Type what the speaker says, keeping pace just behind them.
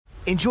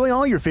Enjoy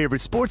all your favorite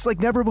sports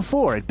like never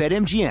before at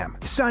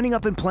BetMGM. Signing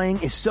up and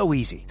playing is so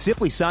easy.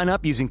 Simply sign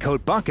up using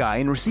code Buckeye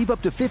and receive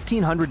up to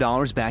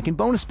 $1,500 back in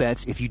bonus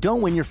bets if you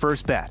don't win your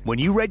first bet. When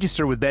you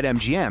register with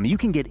BetMGM, you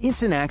can get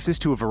instant access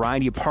to a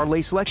variety of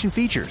parlay selection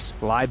features,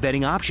 live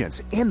betting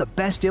options, and the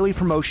best daily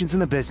promotions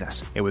in the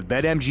business. And with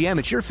BetMGM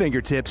at your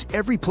fingertips,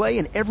 every play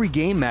and every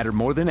game matter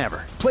more than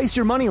ever. Place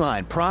your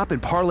moneyline, prop,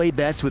 and parlay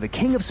bets with the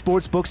king of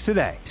sportsbooks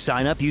today.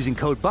 Sign up using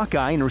code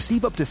Buckeye and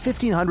receive up to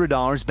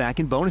 $1,500 back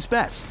in bonus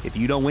bets if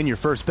you don't win your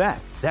first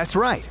bet. That's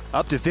right,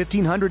 up to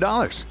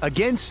 $1,500.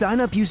 Again, sign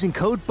up using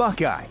code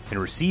Buckeye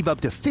and receive up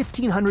to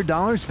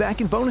 $1,500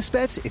 back in bonus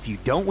bets if you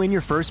don't win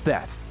your first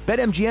bet.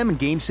 BetMGM and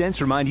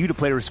GameSense remind you to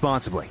play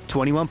responsibly.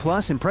 21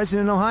 plus and present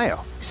in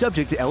Ohio.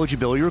 Subject to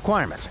eligibility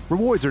requirements.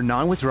 Rewards are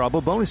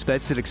non-withdrawable bonus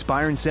bets that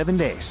expire in 7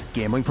 days.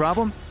 Gambling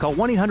problem? Call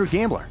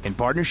 1-800-GAMBLER in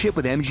partnership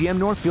with MGM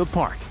Northfield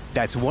Park.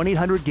 That's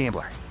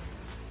 1-800-GAMBLER.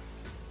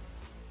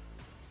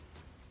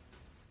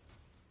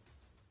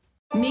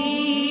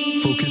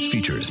 Focus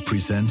Features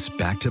presents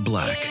Back to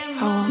Black.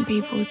 I want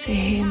people to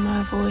hear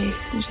my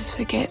voice and just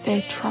forget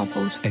their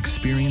troubles.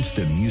 Experience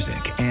the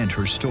music and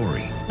her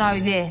story. Know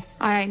this,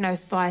 I ain't no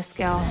Spice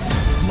Girl.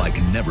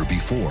 Like never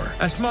before.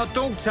 That's my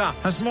daughter.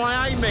 That's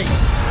my Amy.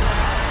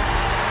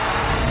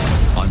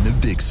 On the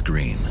big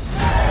screen.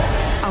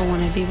 I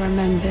want to be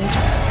remembered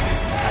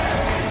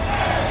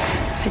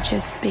for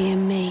just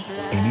being me.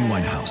 Amy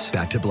Winehouse,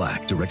 Back to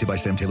Black, directed by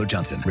Sam Taylor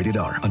Johnson. Rated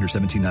R, under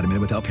 17, not a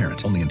minute without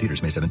parent. Only in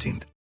theaters May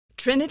 17th.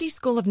 Trinity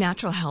School of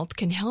Natural Health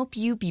can help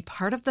you be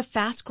part of the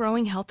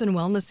fast-growing health and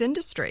wellness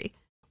industry.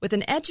 With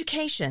an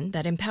education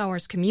that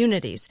empowers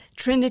communities,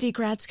 Trinity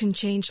grads can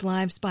change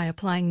lives by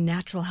applying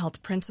natural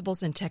health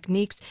principles and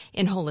techniques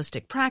in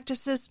holistic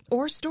practices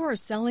or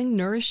stores selling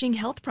nourishing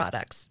health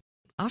products.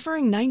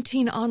 Offering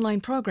 19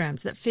 online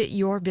programs that fit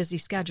your busy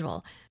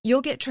schedule, you'll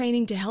get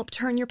training to help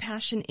turn your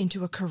passion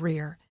into a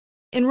career.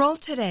 Enroll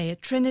today at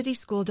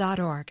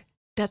trinityschool.org.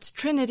 That's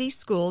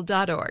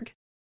trinityschool.org.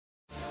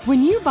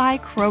 When you buy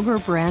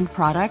Kroger brand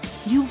products,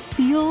 you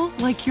feel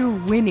like you're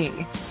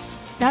winning.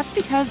 That's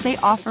because they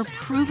offer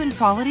proven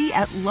quality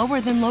at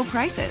lower than low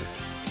prices.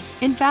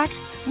 In fact,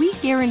 we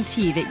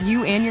guarantee that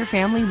you and your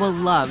family will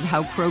love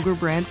how Kroger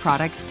brand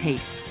products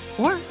taste,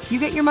 or you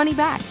get your money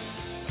back.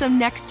 So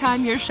next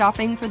time you're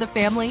shopping for the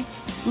family,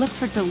 look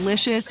for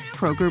delicious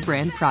Kroger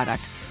brand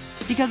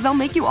products, because they'll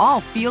make you all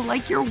feel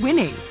like you're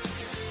winning.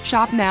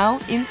 Shop now,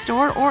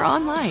 in-store, or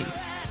online.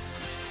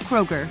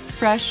 Kroger,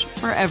 fresh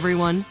for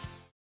everyone.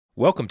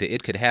 Welcome to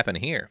It Could Happen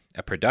Here,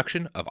 a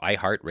production of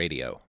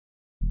iHeartRadio.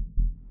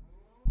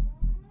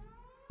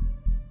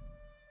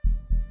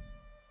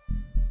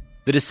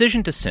 The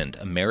decision to send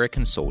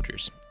American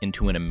soldiers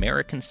into an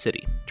American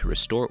city to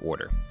restore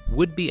order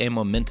would be a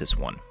momentous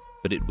one,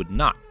 but it would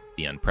not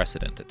be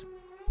unprecedented.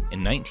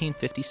 In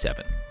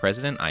 1957,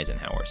 President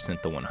Eisenhower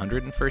sent the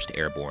 101st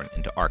Airborne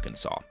into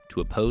Arkansas to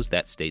oppose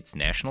that state's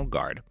National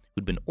Guard,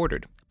 who'd been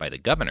ordered by the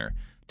governor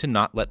to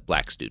not let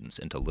black students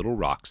into Little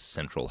Rock's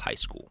Central High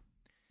School.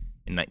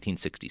 In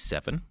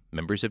 1967,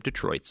 members of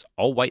Detroit's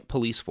all-white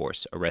police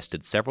force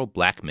arrested several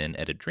black men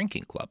at a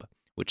drinking club,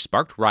 which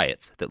sparked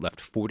riots that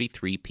left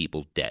 43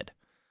 people dead.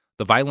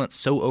 The violence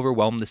so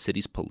overwhelmed the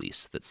city's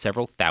police that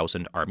several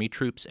thousand Army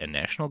troops and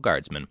National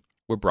Guardsmen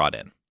were brought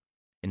in.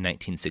 In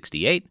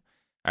 1968,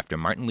 after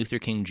Martin Luther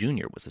King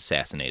Jr. was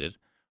assassinated,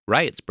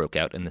 riots broke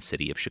out in the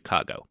city of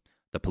Chicago.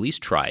 The police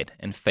tried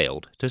and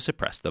failed to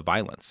suppress the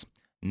violence.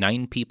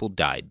 9 people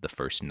died the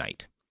first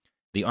night.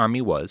 The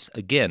Army was,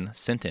 again,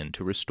 sent in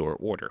to restore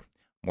order.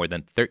 More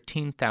than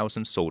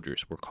 13,000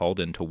 soldiers were called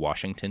into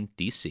Washington,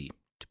 D.C.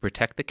 to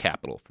protect the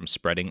capital from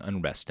spreading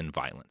unrest and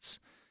violence.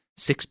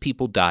 6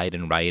 people died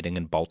in rioting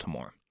in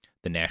Baltimore.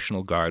 The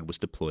National Guard was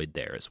deployed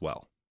there as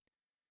well.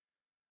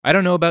 I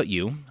don't know about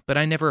you, but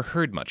I never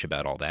heard much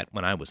about all that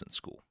when I was in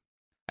school.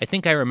 I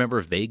think I remember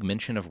vague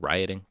mention of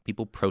rioting,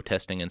 people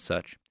protesting and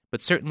such,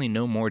 but certainly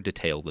no more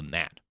detail than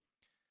that.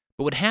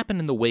 But what happened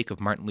in the wake of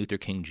Martin Luther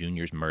King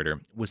Jr.'s murder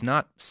was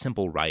not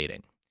simple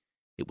rioting.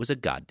 It was a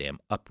goddamn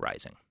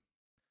uprising.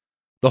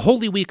 The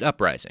Holy Week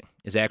Uprising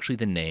is actually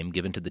the name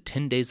given to the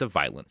 10 days of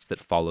violence that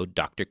followed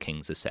Dr.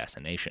 King's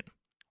assassination.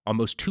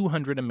 Almost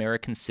 200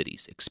 American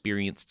cities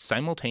experienced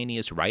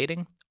simultaneous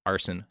rioting,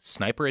 arson,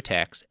 sniper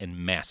attacks, and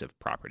massive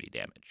property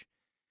damage.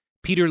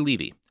 Peter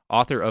Levy,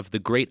 author of The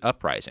Great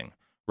Uprising,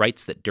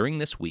 writes that during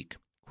this week,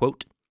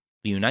 quote,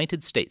 "The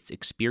United States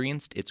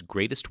experienced its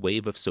greatest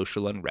wave of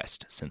social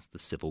unrest since the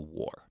Civil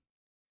War."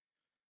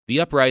 The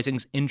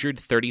uprisings injured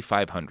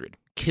 3,500,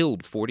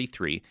 killed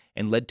 43,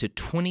 and led to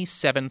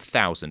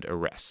 27,000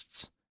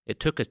 arrests. It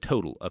took a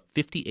total of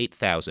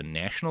 58,000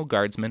 National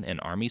Guardsmen and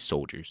Army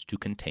soldiers to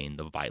contain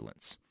the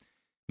violence.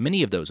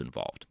 Many of those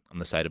involved, on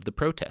the side of the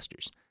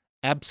protesters,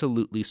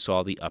 absolutely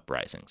saw the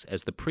uprisings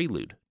as the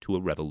prelude to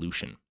a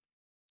revolution.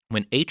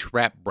 When H.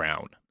 Rap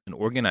Brown, an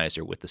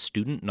organizer with the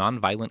Student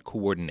Nonviolent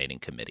Coordinating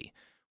Committee,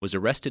 was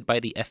arrested by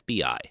the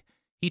FBI,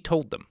 he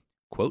told them,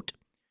 quote,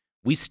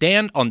 "We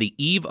stand on the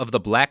eve of the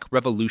Black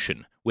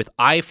Revolution with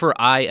eye for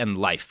eye and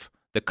life.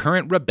 The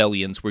current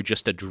rebellions were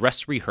just a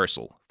dress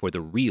rehearsal for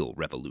the real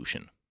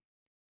revolution.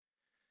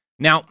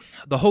 Now,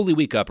 the Holy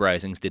Week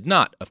uprisings did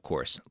not, of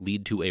course,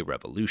 lead to a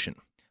revolution,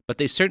 but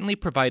they certainly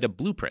provide a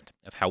blueprint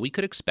of how we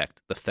could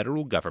expect the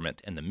federal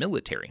government and the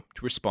military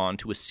to respond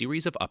to a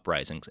series of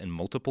uprisings in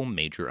multiple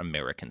major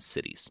American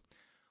cities.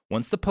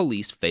 Once the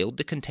police failed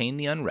to contain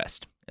the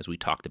unrest, as we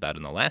talked about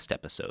in the last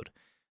episode,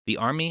 the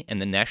Army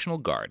and the National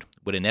Guard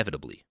would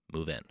inevitably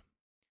move in.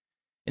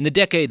 In the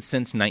decades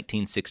since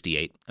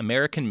 1968,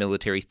 American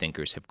military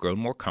thinkers have grown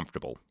more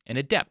comfortable and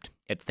adept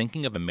at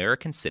thinking of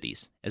American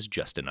cities as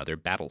just another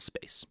battle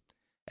space.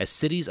 As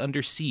Cities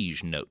Under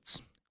Siege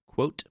notes,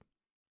 quote,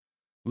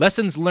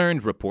 "Lessons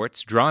learned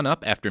reports drawn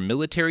up after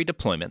military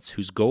deployments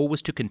whose goal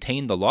was to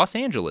contain the Los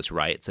Angeles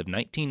riots of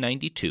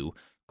 1992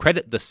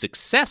 credit the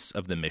success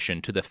of the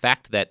mission to the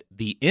fact that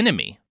the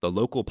enemy, the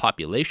local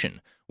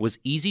population, was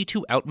easy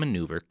to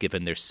outmaneuver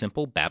given their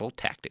simple battle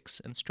tactics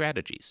and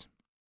strategies."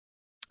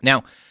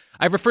 Now,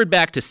 I've referred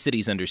back to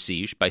Cities Under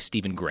Siege by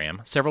Stephen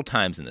Graham several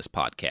times in this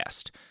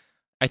podcast.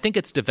 I think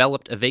it's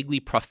developed a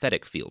vaguely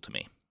prophetic feel to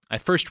me. I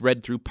first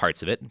read through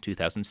parts of it in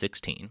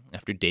 2016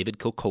 after David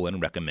Kilcullen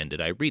recommended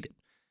I read it,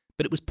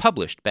 but it was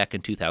published back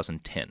in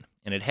 2010,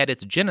 and it had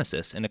its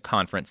genesis in a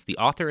conference the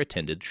author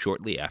attended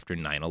shortly after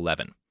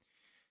 9/11.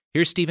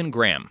 Here's Stephen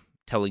Graham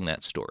telling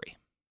that story.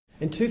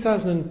 In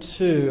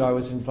 2002, I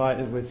was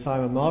invited with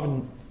Simon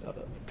Marvin,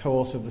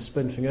 co-author of the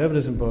Splintering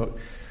Urbanism book,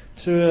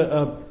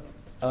 to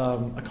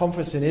a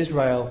conference in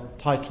Israel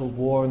titled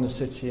War in the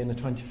City in the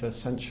 21st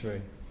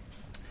Century.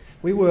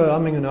 We were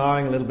umming and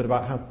ahhing a little bit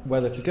about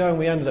whether to go, and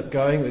we ended up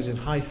going. It was in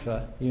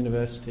Haifa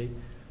University,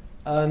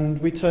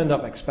 and we turned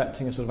up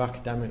expecting a sort of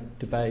academic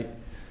debate.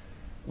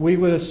 We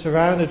were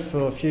surrounded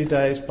for a few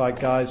days by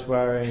guys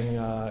wearing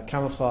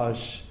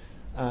camouflage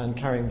and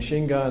carrying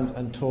machine guns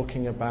and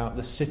talking about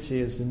the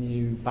city as the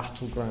new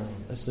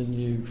battleground, as the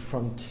new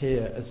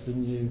frontier, as the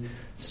new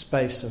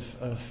space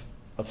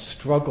of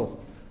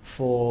struggle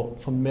for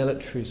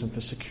militaries and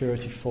for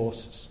security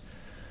forces.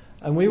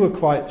 And we were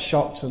quite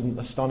shocked and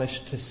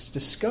astonished to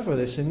discover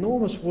this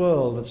enormous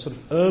world of sort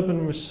of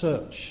urban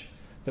research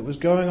that was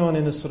going on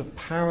in a sort of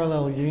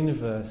parallel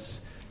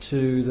universe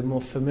to the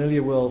more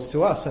familiar worlds,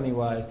 to us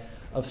anyway,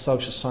 of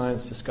social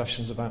science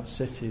discussions about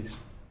cities.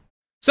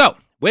 So,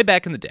 way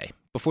back in the day,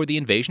 before the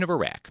invasion of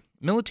Iraq,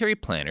 military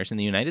planners in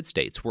the United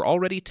States were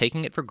already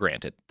taking it for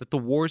granted that the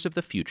wars of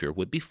the future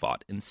would be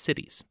fought in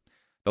cities.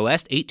 The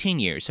last 18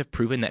 years have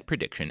proven that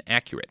prediction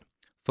accurate.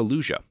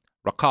 Fallujah,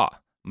 Raqqa,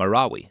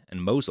 Marawi,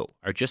 and Mosul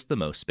are just the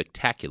most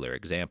spectacular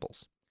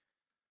examples.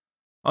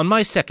 On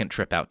my second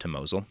trip out to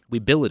Mosul, we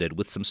billeted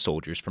with some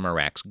soldiers from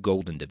Iraq's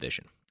Golden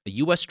Division, a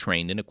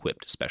U.S.-trained and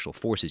equipped Special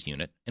Forces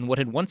unit in what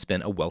had once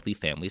been a wealthy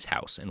family's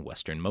house in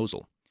western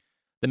Mosul.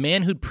 The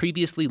man who'd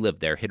previously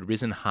lived there had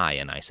risen high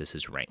in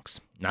ISIS's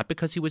ranks, not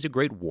because he was a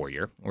great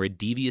warrior or a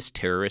devious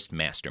terrorist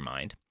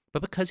mastermind,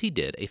 but because he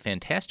did a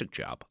fantastic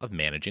job of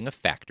managing a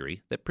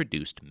factory that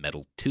produced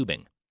metal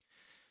tubing.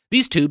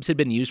 These tubes had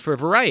been used for a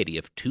variety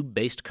of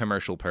tube-based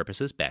commercial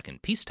purposes back in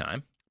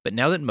peacetime, but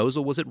now that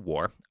Mosul was at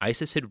war,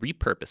 ISIS had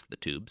repurposed the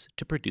tubes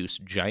to produce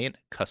giant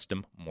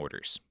custom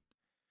mortars.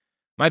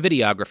 My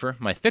videographer,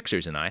 my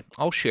fixers, and I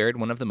all shared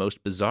one of the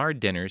most bizarre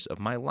dinners of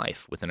my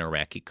life with an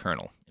Iraqi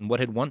colonel in what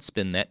had once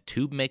been that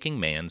tube-making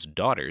man's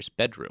daughter's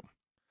bedroom.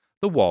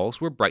 The walls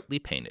were brightly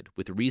painted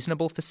with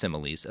reasonable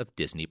facsimiles of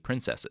Disney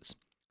princesses.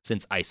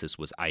 Since ISIS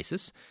was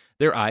ISIS,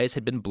 their eyes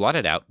had been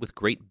blotted out with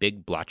great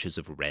big blotches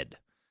of red.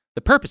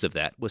 The purpose of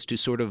that was to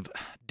sort of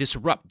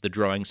disrupt the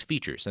drawing's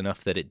features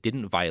enough that it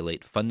didn't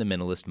violate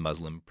fundamentalist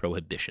Muslim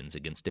prohibitions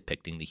against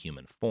depicting the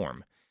human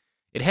form.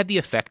 It had the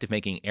effect of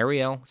making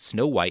Ariel,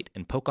 Snow White,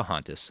 and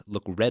Pocahontas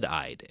look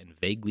red-eyed and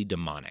vaguely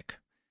demonic.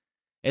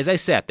 As I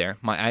sat there,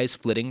 my eyes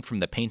flitting from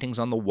the paintings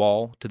on the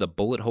wall to the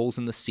bullet holes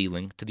in the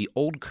ceiling to the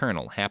old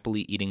colonel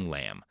happily eating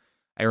lamb,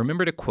 I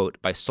remembered a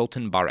quote by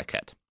Sultan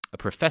Barakat, a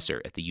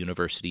professor at the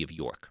University of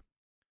York.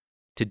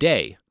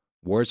 "Today,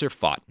 wars are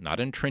fought not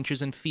in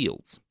trenches and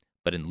fields,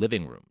 but in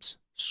living rooms,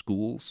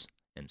 schools,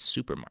 and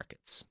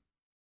supermarkets."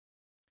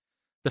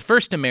 The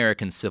first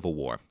American Civil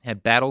War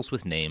had battles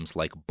with names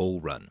like Bull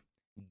Run,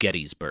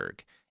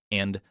 Gettysburg,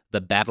 and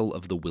the Battle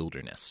of the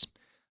Wilderness.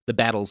 The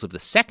battles of the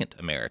Second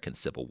American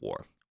Civil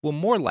War will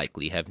more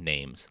likely have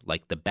names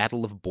like the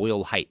Battle of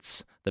Boyle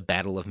Heights, the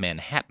Battle of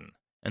Manhattan,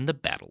 and the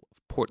Battle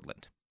of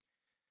Portland.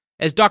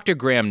 As Dr.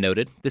 Graham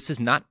noted, this is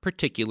not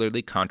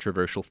particularly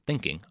controversial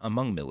thinking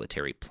among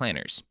military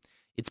planners.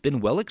 It's been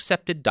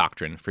well-accepted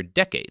doctrine for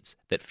decades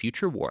that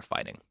future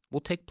warfighting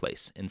will take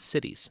place in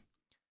cities.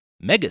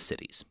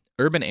 Megacities,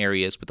 urban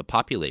areas with a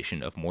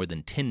population of more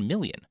than 10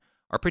 million,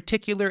 are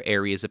particular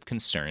areas of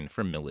concern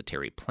for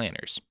military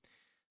planners.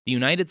 The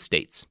United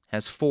States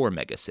has 4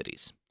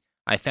 megacities.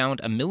 I found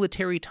a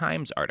Military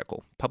Times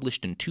article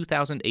published in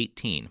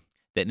 2018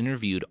 that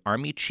interviewed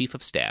Army Chief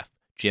of Staff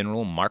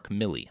General Mark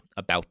Milley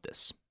about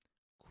this.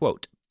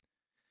 Quote,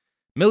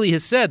 "Milley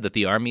has said that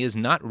the Army is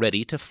not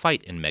ready to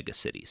fight in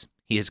megacities.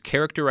 He has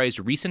characterized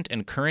recent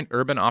and current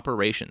urban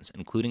operations,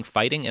 including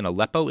fighting in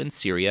Aleppo in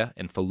Syria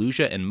and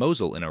Fallujah and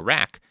Mosul in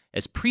Iraq,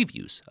 as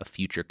previews of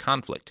future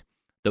conflict.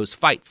 Those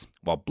fights,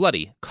 while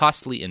bloody,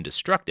 costly, and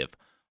destructive,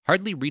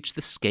 hardly reach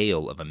the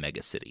scale of a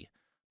megacity.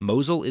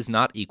 Mosul is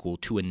not equal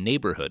to a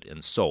neighborhood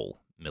in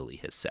Seoul, Milley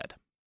has said.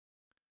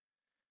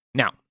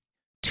 Now,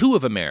 two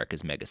of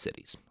America's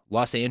megacities,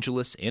 Los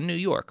Angeles and New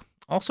York,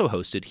 also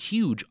hosted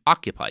huge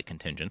Occupy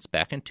contingents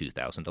back in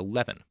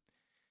 2011.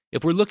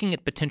 If we're looking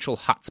at potential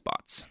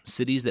hotspots,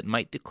 cities that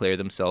might declare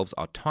themselves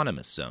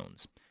autonomous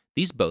zones,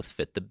 these both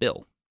fit the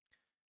bill.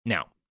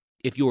 Now,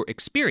 if your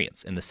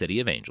experience in the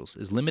City of Angels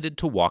is limited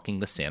to walking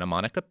the Santa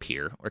Monica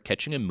Pier or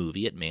catching a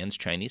movie at Mann's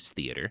Chinese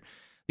Theater,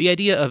 the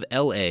idea of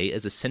LA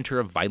as a center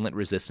of violent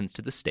resistance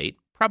to the state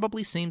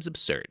probably seems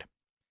absurd.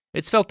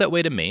 It's felt that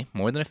way to me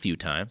more than a few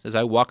times as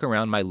I walk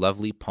around my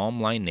lovely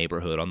Palm Line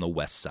neighborhood on the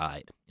west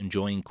side,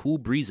 enjoying cool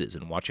breezes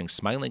and watching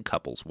smiling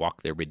couples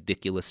walk their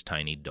ridiculous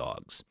tiny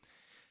dogs.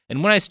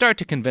 And when I start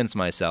to convince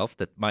myself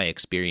that my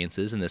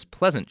experiences in this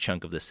pleasant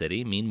chunk of the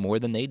city mean more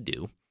than they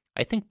do,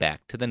 I think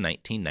back to the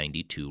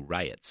 1992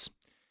 riots.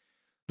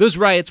 Those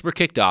riots were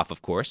kicked off,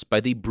 of course,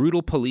 by the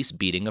brutal police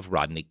beating of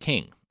Rodney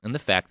King and the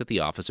fact that the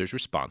officers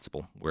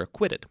responsible were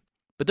acquitted.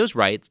 But those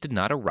riots did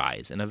not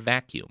arise in a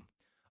vacuum.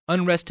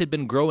 Unrest had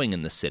been growing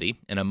in the city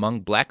and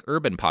among black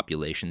urban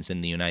populations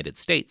in the United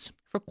States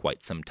for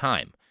quite some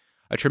time.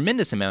 A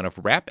tremendous amount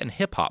of rap and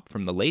hip-hop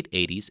from the late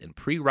 80s and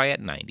pre-riot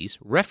 90s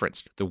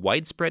referenced the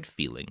widespread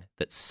feeling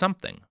that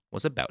something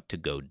was about to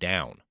go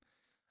down.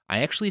 I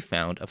actually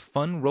found a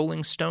fun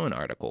Rolling Stone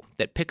article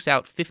that picks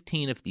out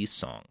 15 of these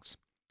songs.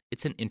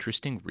 It's an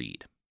interesting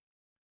read.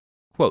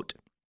 Quote,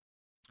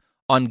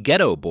 on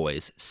Ghetto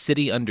Boys,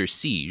 City Under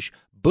Siege,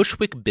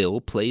 Bushwick Bill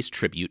plays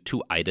tribute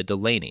to Ida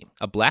Delaney,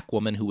 a black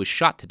woman who was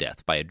shot to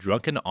death by a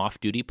drunken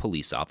off-duty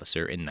police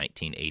officer in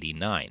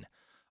 1989.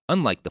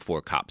 Unlike the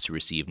 4 cops who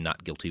received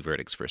not guilty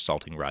verdicts for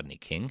assaulting Rodney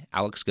King,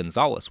 Alex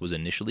Gonzalez was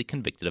initially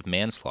convicted of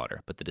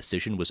manslaughter, but the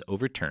decision was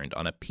overturned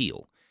on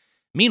appeal.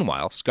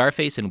 Meanwhile,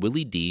 Scarface and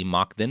Willie D.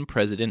 mock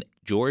then-President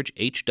George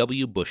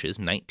H.W. Bush's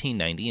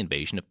 1990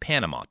 invasion of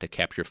Panama to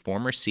capture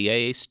former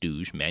CIA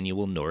stooge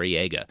Manuel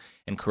Noriega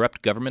and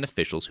corrupt government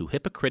officials who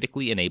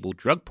hypocritically enable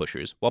drug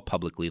pushers while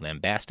publicly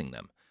lambasting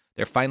them.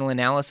 Their final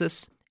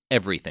analysis?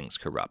 Everything's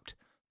corrupt.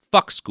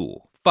 Fuck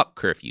school, fuck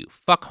curfew,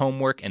 fuck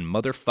homework, and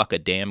motherfuck a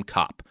damn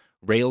cop,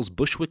 rails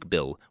Bushwick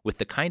Bill with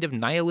the kind of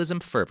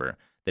nihilism fervor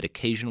that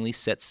occasionally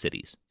sets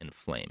cities in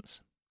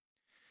flames.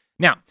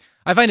 Now,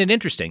 I find it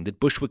interesting that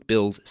Bushwick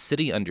Bill's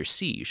City Under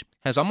Siege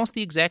has almost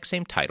the exact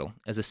same title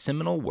as a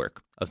seminal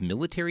work of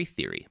military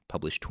theory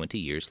published 20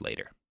 years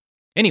later.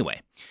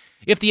 Anyway,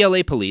 if the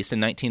LA police in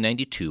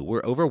 1992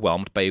 were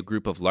overwhelmed by a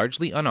group of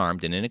largely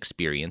unarmed and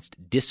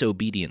inexperienced,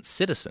 disobedient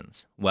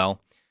citizens,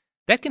 well,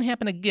 that can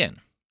happen again.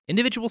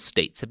 Individual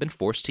states have been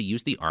forced to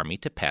use the army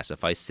to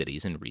pacify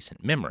cities in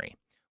recent memory.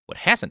 What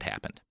hasn't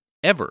happened,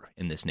 ever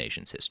in this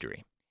nation's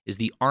history, is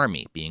the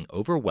army being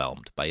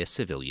overwhelmed by a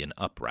civilian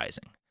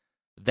uprising.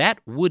 That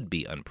would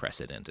be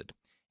unprecedented,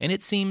 and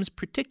it seems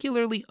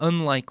particularly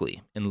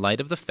unlikely in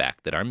light of the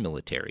fact that our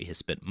military has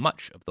spent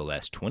much of the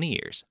last 20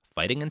 years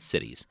fighting in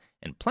cities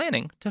and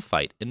planning to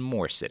fight in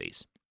more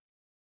cities.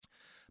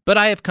 But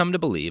I have come to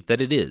believe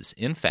that it is,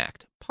 in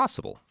fact,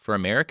 possible for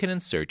American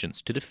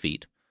insurgents to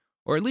defeat,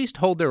 or at least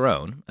hold their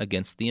own,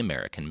 against the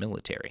American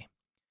military.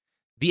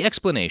 The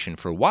explanation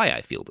for why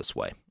I feel this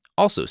way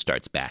also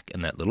starts back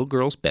in that little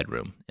girl's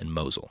bedroom in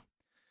Mosul.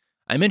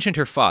 I mentioned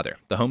her father,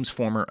 the home's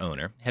former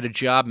owner, had a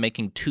job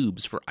making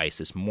tubes for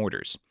ISIS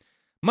mortars.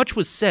 Much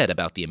was said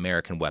about the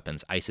American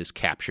weapons ISIS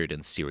captured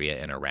in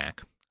Syria and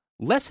Iraq.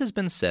 Less has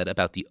been said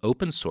about the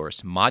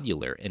open-source,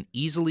 modular, and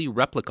easily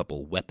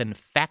replicable weapon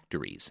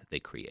factories they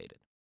created.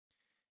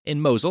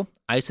 In Mosul,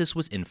 ISIS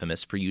was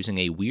infamous for using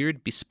a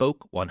weird,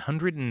 bespoke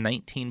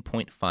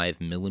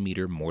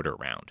 119.5mm mortar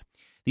round.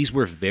 These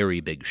were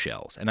very big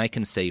shells, and I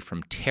can say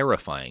from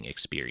terrifying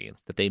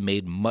experience that they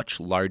made much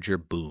larger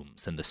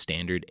booms than the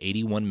standard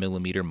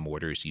 81mm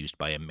mortars used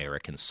by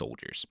American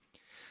soldiers.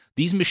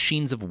 These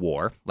machines of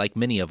war, like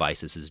many of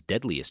ISIS's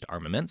deadliest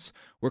armaments,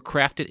 were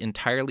crafted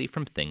entirely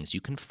from things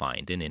you can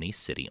find in any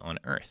city on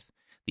Earth.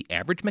 The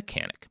average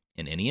mechanic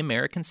in any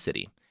American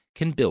city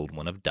can build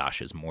one of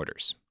Daesh's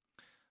mortars.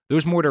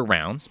 Those mortar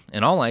rounds,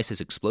 and all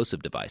ISIS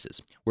explosive devices,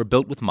 were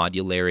built with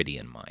modularity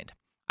in mind.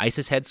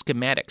 ISIS had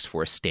schematics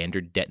for a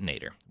standard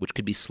detonator, which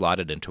could be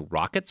slotted into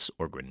rockets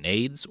or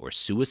grenades or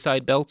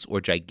suicide belts or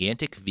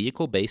gigantic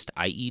vehicle-based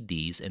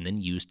IEDs and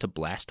then used to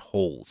blast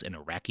holes in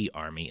Iraqi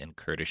army and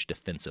Kurdish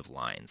defensive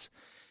lines.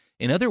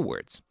 In other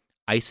words,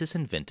 ISIS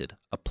invented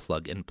a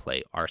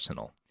plug-and-play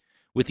arsenal.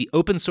 With the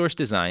open-source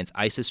designs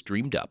ISIS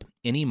dreamed up,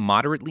 any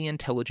moderately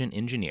intelligent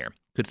engineer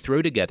could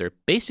throw together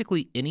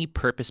basically any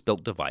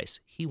purpose-built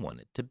device he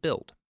wanted to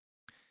build.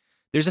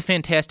 There's a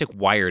fantastic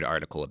Wired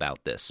article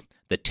about this,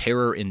 the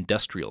Terror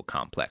Industrial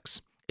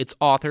Complex. Its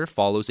author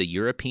follows a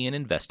European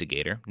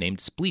investigator named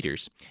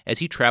Spleeters as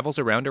he travels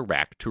around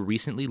Iraq to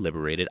recently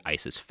liberated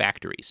ISIS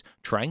factories,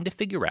 trying to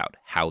figure out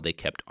how they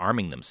kept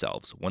arming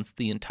themselves once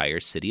the entire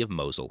city of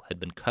Mosul had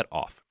been cut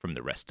off from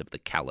the rest of the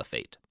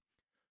caliphate.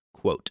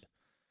 Quote,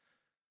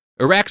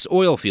 Iraq's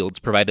oil fields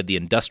provided the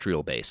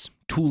industrial base,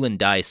 tool and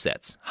die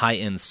sets,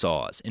 high-end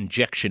saws,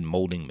 injection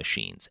molding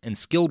machines, and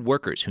skilled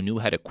workers who knew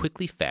how to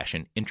quickly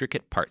fashion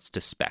intricate parts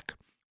to spec.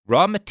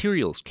 Raw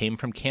materials came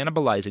from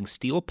cannibalizing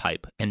steel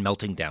pipe and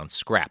melting down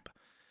scrap.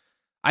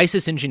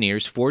 ISIS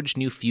engineers forged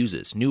new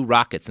fuses, new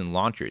rockets and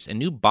launchers, and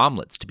new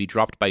bomblets to be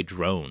dropped by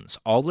drones,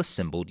 all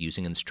assembled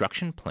using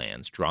instruction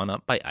plans drawn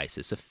up by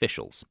ISIS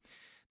officials.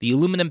 The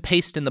aluminum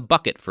paste in the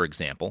bucket, for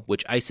example,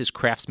 which ISIS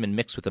craftsmen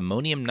mix with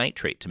ammonium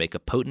nitrate to make a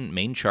potent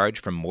main charge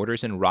from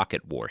mortars and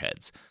rocket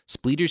warheads,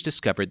 Spleeters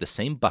discovered the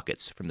same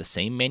buckets from the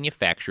same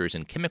manufacturers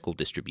and chemical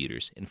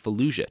distributors in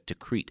Fallujah,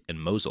 Tikrit,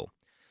 and Mosul.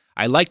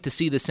 I like to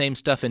see the same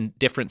stuff in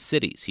different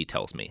cities, he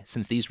tells me,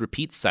 since these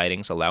repeat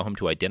sightings allow him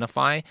to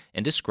identify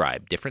and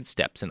describe different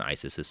steps in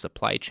ISIS's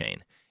supply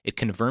chain. It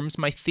confirms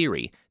my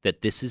theory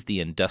that this is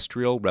the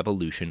industrial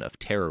revolution of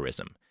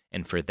terrorism,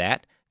 and for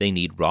that, they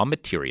need raw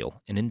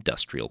material in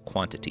industrial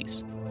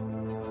quantities.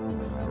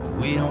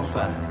 We don't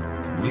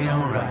fight, we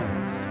don't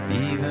ride,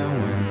 even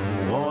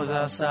when the war's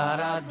outside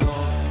our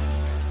door.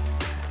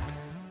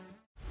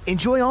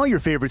 Enjoy all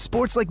your favorite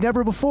sports like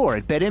never before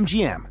at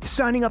BetMGM.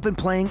 Signing up and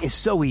playing is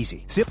so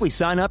easy. Simply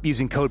sign up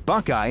using code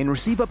Buckeye and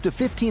receive up to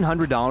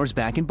 $1,500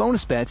 back in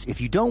bonus bets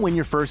if you don't win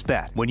your first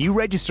bet. When you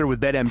register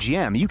with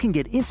BetMGM, you can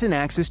get instant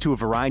access to a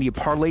variety of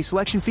parlay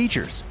selection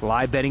features,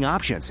 live betting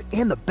options,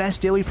 and the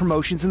best daily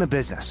promotions in the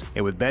business.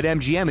 And with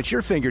BetMGM at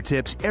your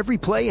fingertips, every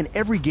play and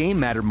every game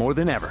matter more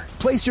than ever.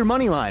 Place your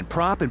moneyline,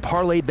 prop, and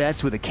parlay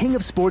bets with the king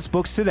of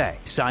sportsbooks today.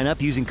 Sign up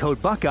using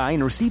code Buckeye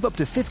and receive up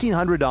to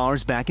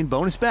 $1,500 back in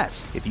bonus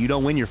bets if you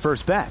don't win your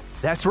first bet.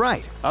 That's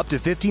right, up to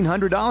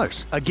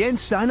 $1,500. Again,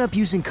 sign up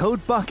using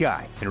code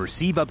Buckeye and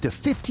receive up to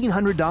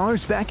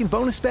 $1,500 back in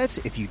bonus bets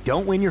if you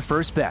don't win your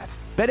first bet.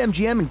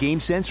 BetMGM and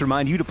GameSense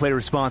remind you to play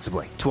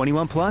responsibly.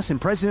 21 plus and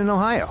present in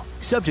Ohio.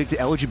 Subject to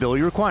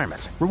eligibility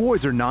requirements.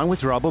 Rewards are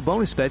non-withdrawable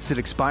bonus bets that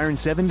expire in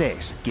 7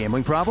 days.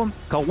 Gambling problem?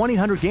 Call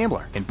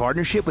 1-800-GAMBLER in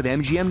partnership with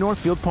MGM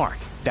Northfield Park.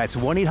 That's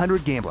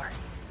 1-800-GAMBLER.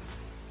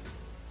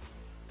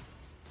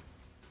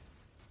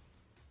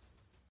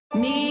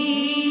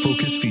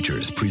 Focus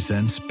Features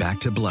presents Back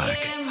to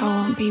Black. I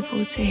want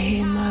people to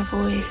hear my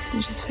voice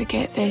and just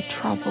forget their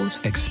troubles.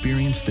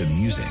 Experience the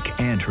music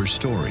and her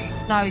story.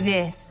 Know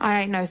this,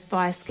 I ain't no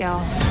Spice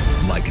Girl.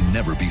 Like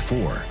never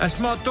before. That's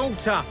my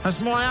daughter. That's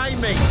my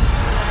Amy.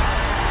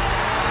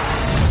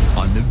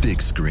 On the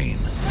big screen.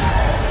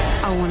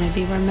 I want to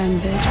be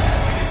remembered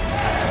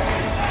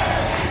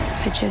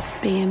for just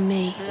being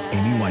me.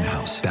 Amy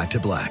Winehouse, Back to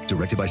Black,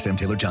 directed by Sam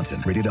Taylor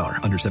Johnson. Rated R,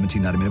 under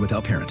 17, not a minute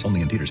without parent.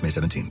 Only in theaters May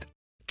 17th.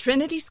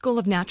 Trinity School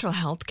of Natural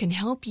Health can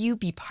help you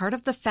be part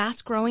of the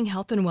fast-growing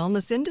health and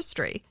wellness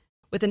industry.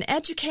 With an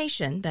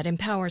education that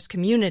empowers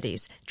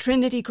communities,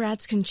 Trinity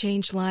grads can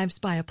change lives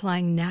by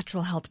applying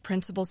natural health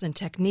principles and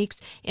techniques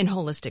in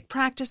holistic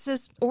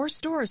practices or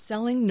stores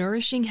selling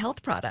nourishing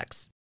health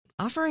products.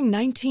 Offering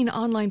 19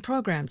 online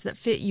programs that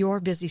fit your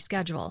busy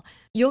schedule,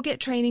 you'll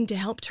get training to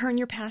help turn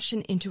your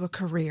passion into a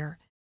career.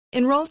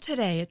 Enroll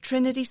today at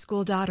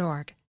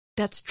trinityschool.org.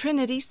 That's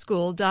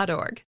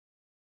trinityschool.org.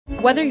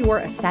 Whether you're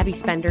a savvy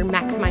spender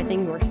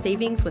maximizing your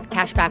savings with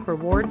cashback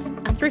rewards,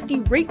 a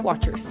thrifty rate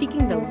watcher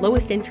seeking the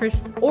lowest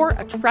interest, or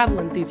a travel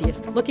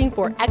enthusiast looking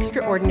for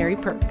extraordinary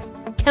perks,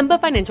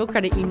 Kemba Financial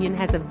Credit Union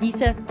has a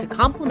visa to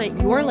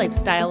complement your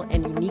lifestyle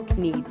and unique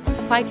needs.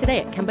 Apply today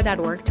at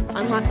Kemba.org to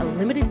unlock a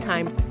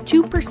limited-time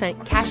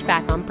 2% cash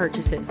back on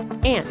purchases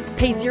and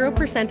pay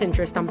 0%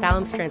 interest on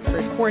balance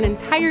transfers for an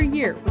entire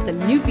year with a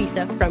new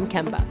visa from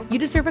Kemba. You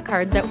deserve a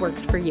card that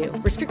works for you.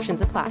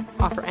 Restrictions apply.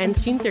 Offer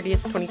ends June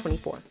 30th,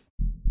 2024.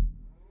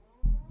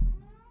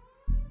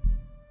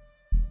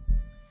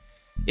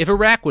 If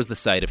Iraq was the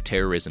site of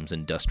terrorism's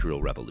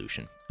industrial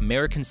revolution,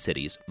 American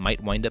cities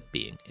might wind up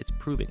being its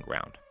proving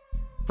ground.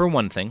 For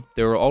one thing,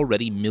 there are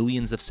already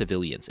millions of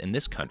civilians in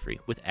this country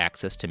with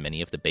access to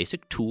many of the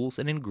basic tools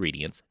and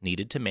ingredients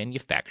needed to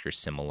manufacture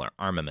similar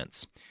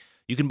armaments.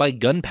 You can buy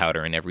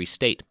gunpowder in every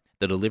state.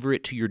 They'll deliver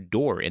it to your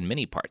door in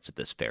many parts of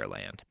this fair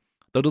land.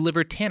 They'll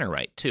deliver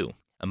tannerite, too.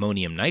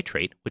 Ammonium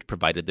nitrate, which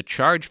provided the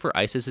charge for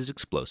ISIS's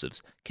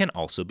explosives, can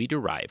also be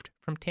derived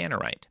from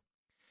tannerite.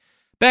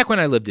 Back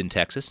when I lived in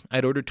Texas,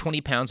 I'd ordered 20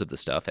 pounds of the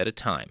stuff at a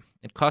time.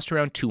 It cost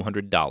around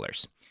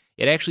 $200.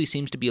 It actually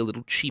seems to be a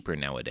little cheaper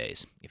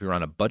nowadays. If you're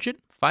on a budget,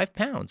 5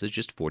 pounds is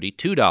just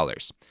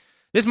 $42.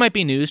 This might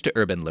be news to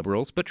urban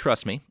liberals, but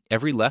trust me,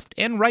 every left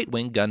and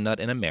right-wing gun nut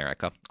in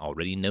America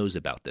already knows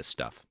about this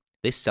stuff.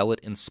 They sell it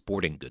in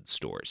sporting goods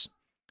stores.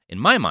 In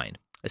my mind,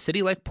 a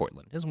city like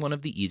Portland is one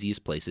of the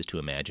easiest places to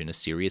imagine a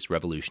serious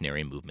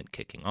revolutionary movement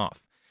kicking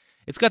off.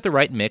 It's got the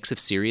right mix of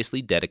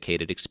seriously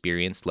dedicated,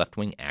 experienced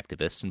left-wing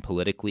activists and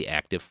politically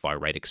active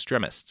far-right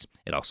extremists.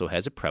 It also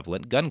has a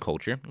prevalent gun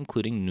culture,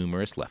 including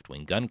numerous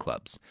left-wing gun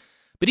clubs.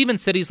 But even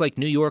cities like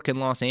New York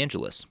and Los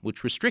Angeles,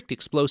 which restrict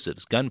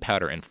explosives,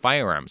 gunpowder, and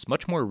firearms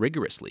much more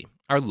rigorously,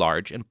 are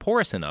large and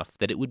porous enough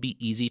that it would be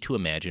easy to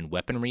imagine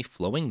weaponry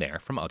flowing there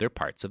from other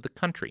parts of the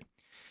country.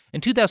 In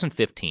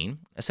 2015,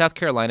 a South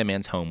Carolina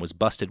man's home was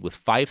busted with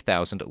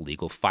 5,000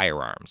 illegal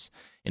firearms.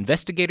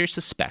 Investigators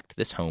suspect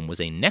this home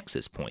was a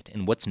nexus point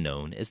in what's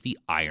known as the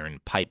Iron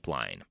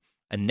Pipeline,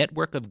 a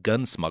network of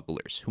gun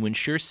smugglers who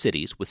ensure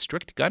cities with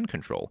strict gun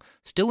control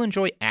still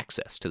enjoy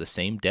access to the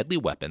same deadly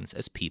weapons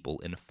as people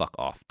in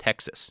fuck-off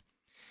Texas.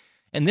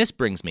 And this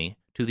brings me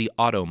to the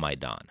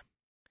Automaidan.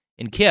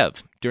 In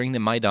Kiev, during the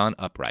Maidan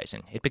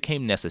uprising, it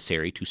became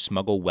necessary to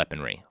smuggle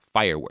weaponry,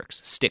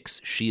 fireworks,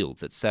 sticks,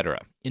 shields, etc.,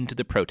 into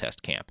the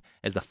protest camp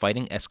as the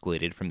fighting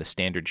escalated from the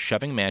standard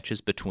shoving matches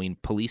between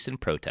police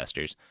and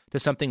protesters to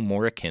something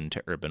more akin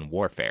to urban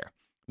warfare.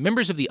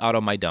 Members of the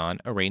Automaidan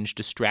arranged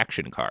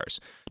distraction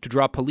cars to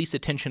draw police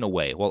attention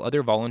away while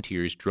other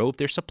volunteers drove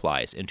their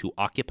supplies into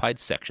occupied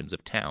sections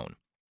of town.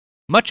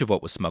 Much of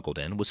what was smuggled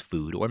in was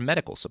food or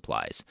medical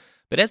supplies,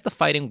 but as the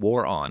fighting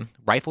wore on,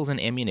 rifles and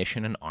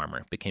ammunition and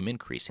armor became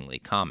increasingly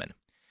common.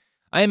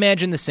 I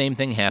imagine the same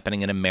thing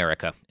happening in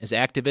America, as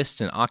activists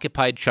in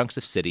occupied chunks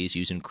of cities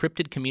use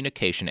encrypted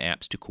communication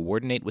apps to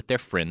coordinate with their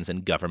friends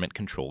in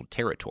government-controlled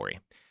territory.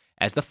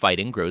 As the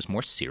fighting grows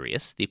more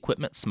serious, the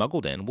equipment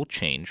smuggled in will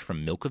change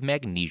from milk of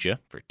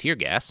magnesia for tear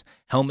gas,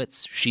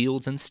 helmets,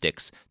 shields, and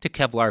sticks to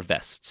Kevlar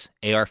vests,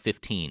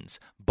 AR-15s,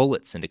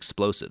 bullets, and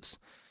explosives.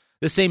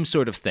 The same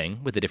sort of thing,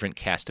 with a different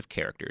cast of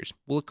characters,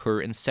 will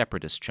occur in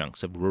separatist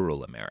chunks of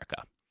rural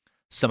America.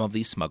 Some of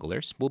these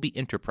smugglers will be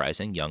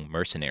enterprising young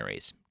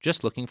mercenaries,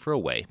 just looking for a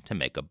way to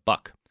make a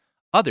buck.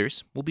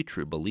 Others will be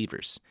true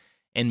believers,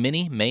 and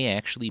many may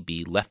actually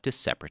be leftist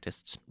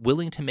separatists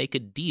willing to make a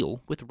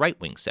deal with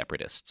right-wing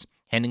separatists,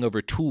 handing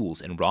over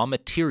tools and raw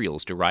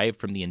materials derived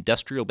from the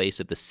industrial base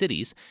of the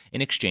cities in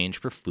exchange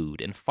for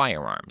food and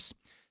firearms.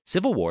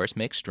 Civil wars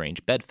make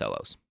strange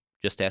bedfellows.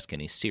 Just ask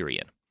any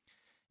Syrian.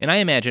 And I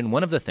imagine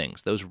one of the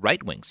things those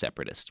right-wing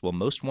separatists will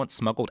most want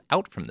smuggled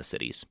out from the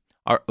cities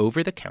are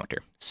over-the-counter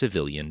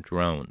civilian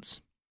drones.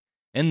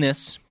 And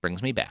this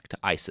brings me back to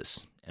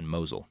ISIS and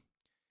Mosul.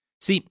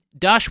 See,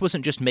 Daesh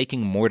wasn't just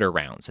making mortar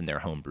rounds in their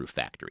homebrew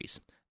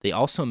factories. They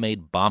also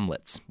made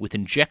bomblets with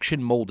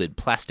injection-molded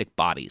plastic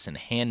bodies and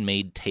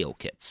handmade tail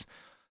kits.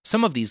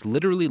 Some of these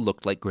literally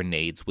looked like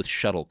grenades with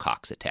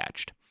shuttlecocks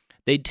attached.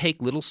 They'd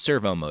take little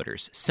servo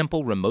motors,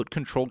 simple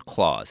remote-controlled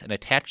claws, and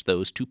attach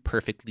those to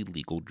perfectly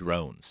legal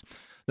drones.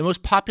 The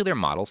most popular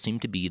model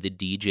seemed to be the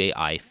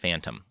DJI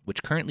Phantom,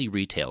 which currently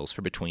retails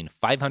for between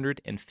 $500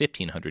 and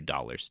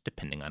 $1,500,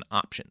 depending on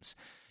options.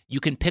 You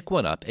can pick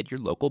one up at your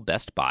local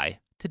Best Buy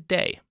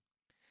today.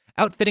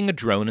 Outfitting a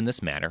drone in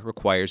this manner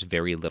requires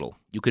very little.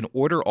 You can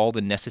order all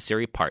the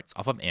necessary parts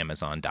off of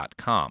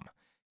Amazon.com.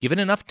 Given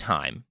enough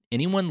time,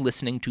 anyone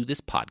listening to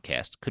this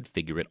podcast could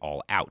figure it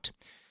all out.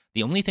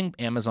 The only thing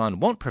Amazon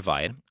won't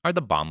provide are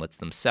the bomblets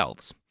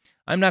themselves.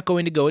 I'm not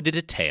going to go into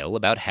detail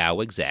about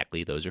how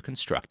exactly those are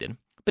constructed,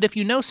 but if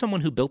you know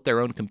someone who built their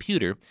own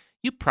computer,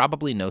 you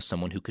probably know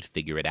someone who could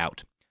figure it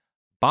out.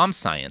 Bomb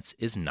science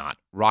is not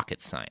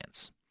rocket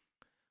science.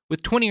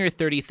 With $20,000 or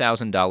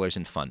 $30,000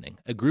 in funding,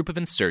 a group of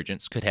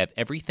insurgents could have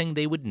everything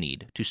they would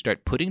need to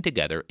start putting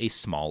together a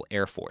small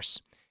air force.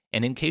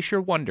 And in case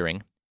you're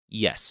wondering,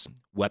 yes,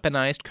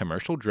 weaponized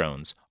commercial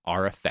drones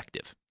are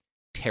effective.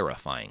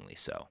 Terrifyingly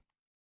so.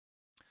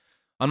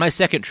 On my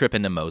second trip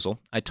into Mosul,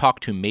 I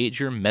talked to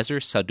Major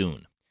Mezer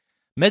Sadoun.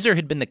 Mezer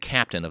had been the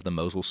captain of the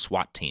Mosul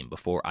SWAT team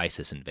before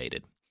ISIS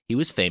invaded. He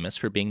was famous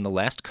for being the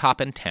last cop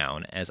in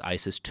town as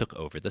ISIS took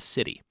over the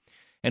city.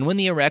 And when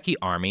the Iraqi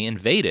army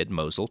invaded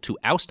Mosul to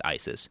oust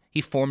ISIS, he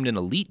formed an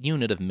elite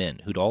unit of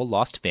men who'd all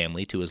lost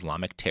family to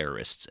Islamic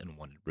terrorists and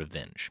wanted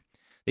revenge.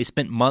 They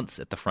spent months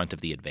at the front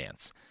of the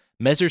advance.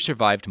 Mezer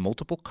survived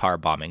multiple car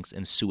bombings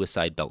and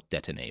suicide belt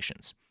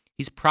detonations.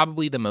 He's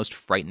probably the most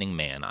frightening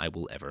man I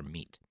will ever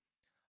meet.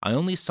 I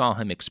only saw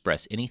him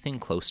express anything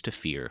close to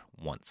fear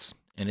once,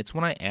 and it's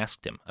when I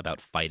asked him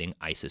about fighting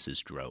ISIS's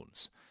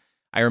drones.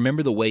 I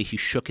remember the way he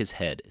shook his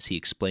head as he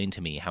explained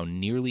to me how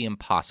nearly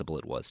impossible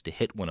it was to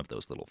hit one of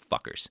those little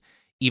fuckers,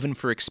 even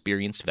for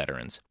experienced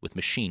veterans with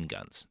machine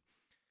guns.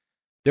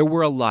 There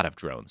were a lot of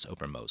drones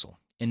over Mosul,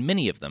 and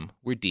many of them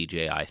were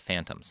DJI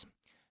Phantoms.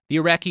 The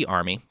Iraqi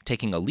army,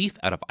 taking a leaf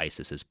out of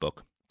ISIS's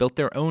book, built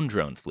their own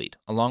drone fleet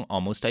along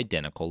almost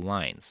identical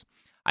lines.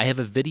 I have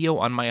a video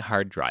on my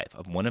hard drive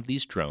of one of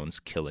these drones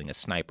killing a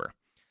sniper.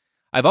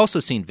 I've also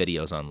seen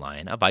videos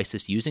online of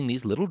ISIS using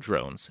these little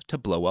drones to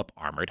blow up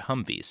armored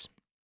Humvees.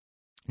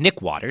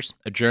 Nick Waters,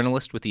 a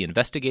journalist with the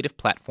investigative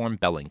platform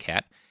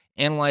Bellingcat,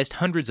 analyzed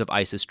hundreds of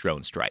ISIS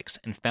drone strikes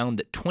and found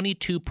that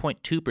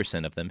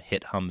 22.2% of them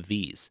hit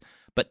Humvees.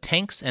 But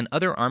tanks and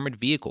other armored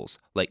vehicles,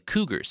 like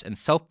Cougars and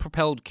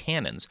self-propelled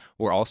cannons,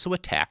 were also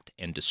attacked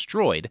and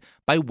destroyed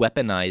by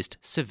weaponized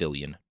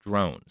civilian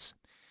drones.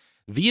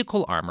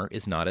 Vehicle armor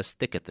is not as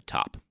thick at the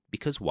top,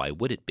 because why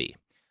would it be?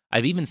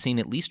 I've even seen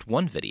at least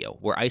one video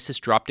where ISIS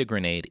dropped a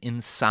grenade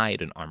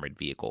inside an armored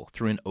vehicle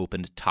through an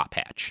opened top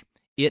hatch.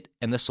 It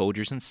and the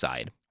soldiers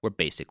inside were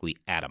basically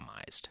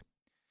atomized.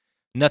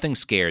 Nothing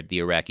scared the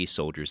Iraqi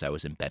soldiers I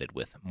was embedded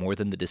with more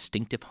than the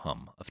distinctive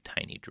hum of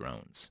tiny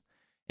drones.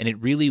 And it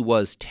really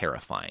was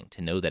terrifying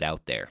to know that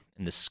out there,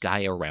 in the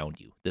sky around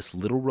you, this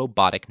little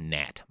robotic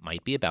gnat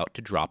might be about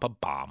to drop a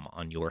bomb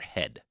on your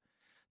head.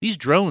 These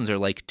drones are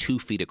like 2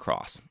 feet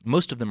across.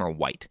 Most of them are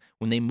white.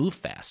 When they move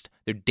fast,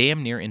 they're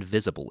damn near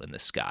invisible in the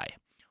sky.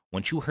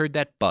 Once you heard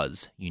that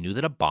buzz, you knew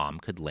that a bomb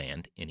could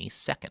land any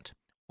second.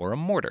 Or a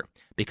mortar,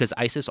 because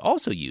ISIS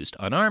also used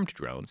unarmed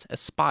drones as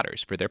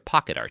spotters for their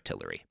pocket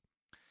artillery.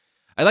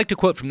 I like to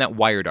quote from that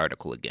Wired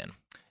article again,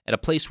 at a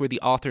place where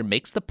the author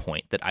makes the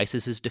point that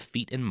ISIS's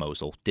defeat in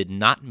Mosul did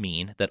not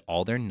mean that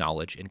all their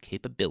knowledge and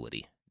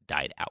capability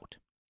died out.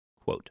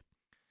 Quote,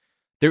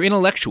 their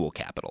intellectual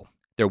capital,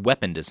 their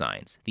weapon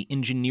designs, the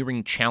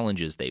engineering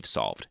challenges they've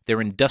solved, their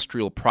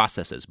industrial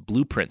processes,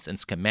 blueprints, and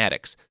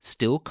schematics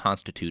still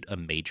constitute a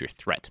major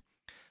threat.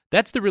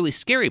 That's the really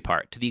scary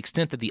part, to the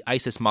extent that the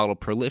ISIS model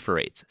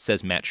proliferates,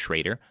 says Matt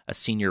Schrader, a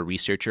senior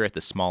researcher at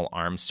the Small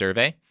Arms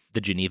Survey,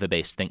 the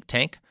Geneva-based think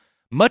tank.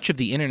 Much of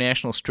the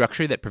international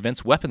structure that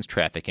prevents weapons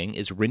trafficking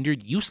is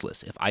rendered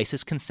useless if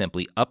ISIS can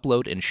simply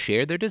upload and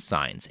share their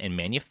designs and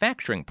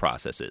manufacturing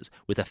processes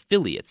with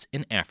affiliates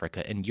in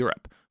Africa and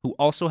Europe, who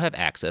also have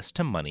access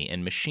to money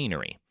and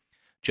machinery.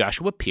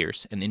 Joshua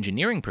Pierce, an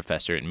engineering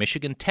professor at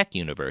Michigan Tech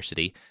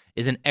University,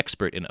 is an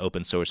expert in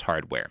open-source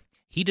hardware.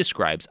 He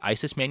describes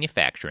ISIS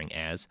manufacturing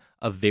as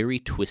a very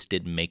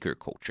twisted maker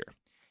culture.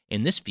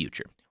 In this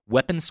future,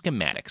 weapon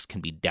schematics can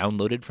be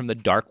downloaded from the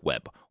dark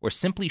web or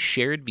simply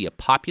shared via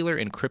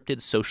popular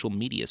encrypted social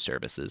media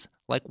services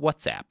like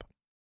WhatsApp.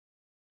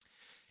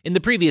 In the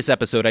previous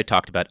episode, I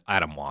talked about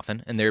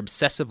Atomwaffen and their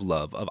obsessive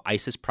love of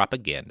ISIS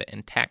propaganda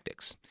and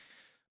tactics.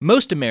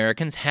 Most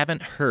Americans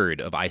haven't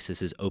heard of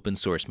ISIS's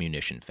open-source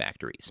munition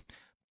factories.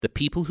 The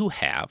people who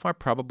have are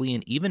probably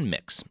an even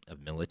mix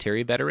of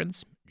military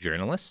veterans,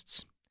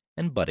 journalists,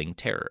 and budding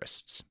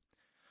terrorists.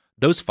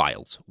 Those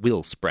files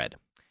will spread.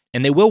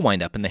 And they will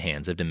wind up in the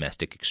hands of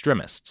domestic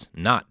extremists,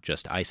 not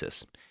just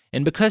ISIS.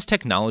 And because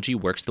technology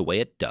works the way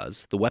it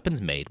does, the weapons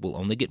made will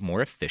only get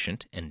more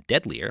efficient and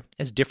deadlier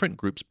as different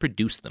groups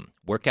produce them,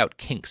 work out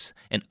kinks,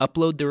 and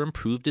upload their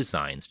improved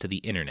designs to the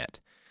internet.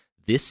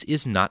 This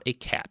is not a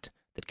cat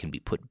that can be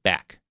put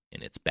back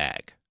in its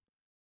bag.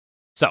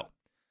 So,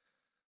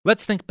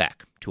 let's think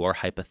back to our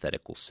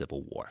hypothetical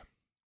civil war.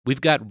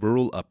 We've got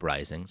rural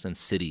uprisings and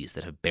cities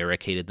that have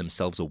barricaded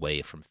themselves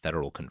away from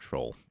federal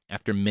control.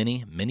 After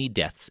many, many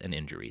deaths and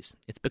injuries,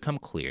 it's become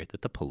clear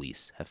that the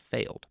police have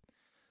failed.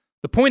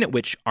 The point at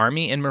which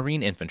Army and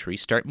Marine infantry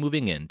start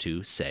moving in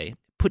to, say,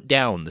 put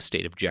down the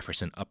State of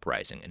Jefferson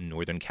uprising in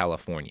Northern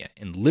California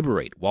and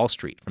liberate Wall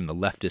Street from the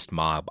leftist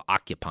mob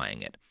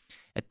occupying it.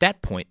 At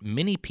that point,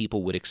 many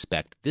people would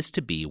expect this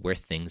to be where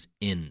things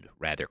end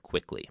rather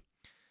quickly.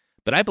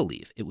 But I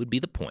believe it would be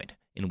the point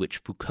in which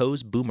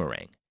Foucault's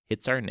boomerang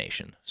hits our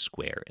nation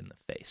square in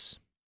the face.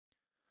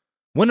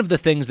 One of the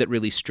things that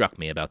really struck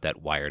me about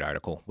that Wired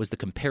article was the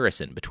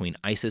comparison between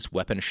ISIS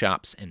weapon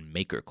shops and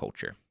maker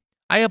culture.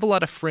 I have a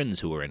lot of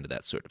friends who are into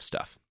that sort of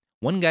stuff.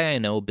 One guy I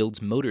know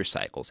builds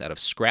motorcycles out of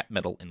scrap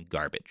metal and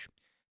garbage.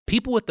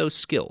 People with those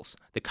skills,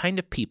 the kind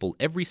of people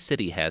every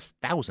city has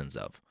thousands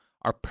of,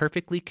 are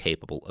perfectly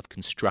capable of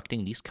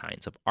constructing these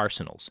kinds of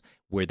arsenals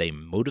were they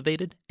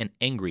motivated and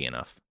angry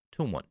enough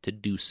to want to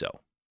do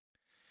so.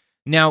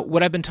 Now,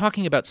 what I've been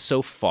talking about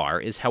so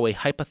far is how a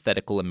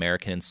hypothetical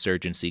American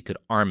insurgency could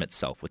arm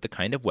itself with the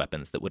kind of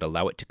weapons that would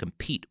allow it to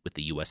compete with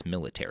the U.S.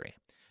 military.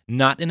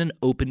 Not in an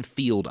open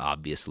field,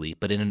 obviously,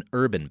 but in an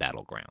urban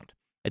battleground.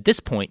 At this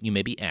point, you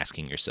may be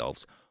asking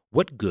yourselves,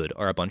 what good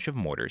are a bunch of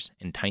mortars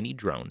and tiny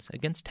drones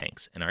against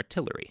tanks and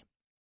artillery?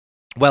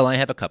 Well, I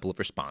have a couple of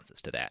responses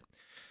to that.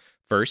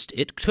 First,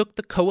 it took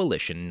the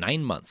coalition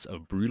 9 months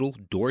of brutal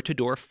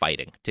door-to-door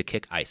fighting to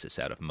kick ISIS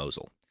out of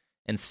Mosul.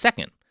 And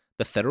second,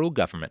 the federal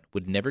government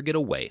would never get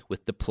away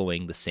with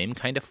deploying the same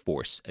kind of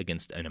force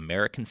against an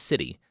American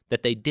city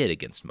that they did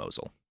against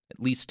Mosul, at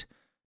least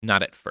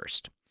not at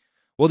first.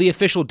 Well, the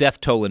official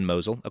death toll in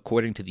Mosul,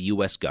 according to the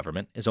U.S.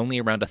 government, is only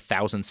around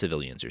 1,000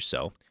 civilians or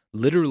so.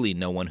 Literally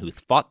no one who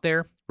fought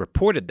there,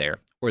 reported there,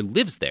 or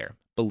lives there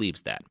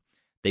believes that.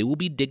 They will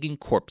be digging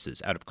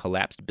corpses out of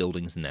collapsed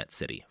buildings in that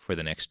city for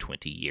the next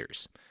 20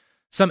 years.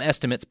 Some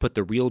estimates put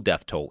the real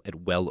death toll at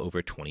well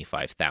over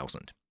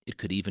 25,000. It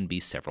could even be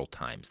several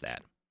times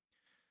that.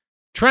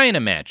 Try and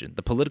imagine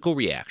the political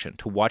reaction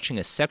to watching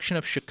a section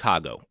of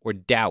Chicago or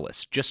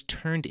Dallas just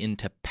turned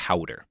into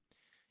powder.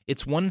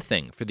 It's one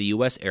thing for the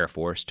U.S. Air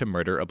Force to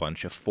murder a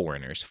bunch of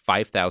foreigners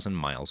 5,000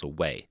 miles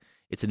away.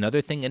 It's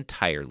another thing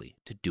entirely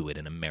to do it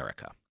in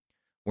America.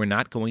 We're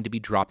not going to be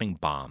dropping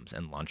bombs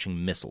and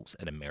launching missiles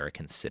at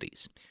American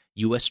cities.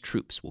 U.S.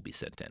 troops will be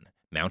sent in,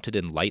 mounted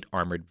in light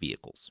armored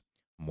vehicles.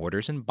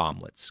 Mortars and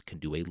bomblets can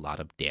do a lot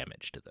of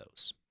damage to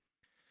those.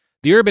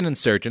 The urban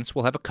insurgents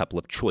will have a couple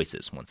of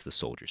choices once the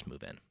soldiers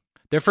move in.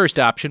 Their first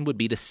option would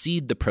be to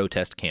cede the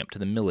protest camp to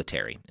the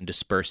military and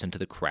disperse into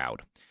the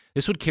crowd.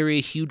 This would carry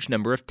a huge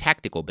number of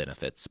tactical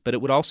benefits, but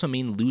it would also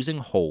mean losing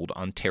hold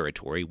on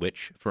territory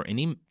which, for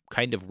any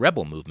kind of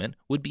rebel movement,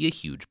 would be a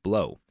huge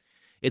blow.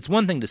 It's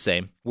one thing to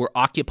say, we're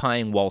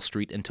occupying Wall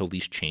Street until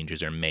these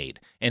changes are made,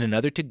 and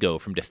another to go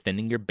from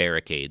defending your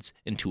barricades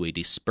into a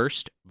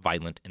dispersed,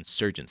 violent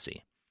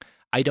insurgency.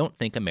 I don't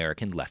think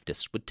American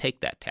leftists would take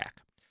that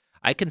tack.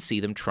 I can see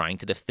them trying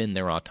to defend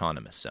their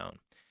autonomous zone,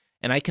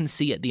 and I can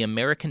see the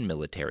American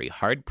military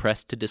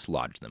hard-pressed to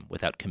dislodge them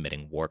without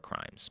committing war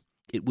crimes.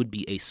 It would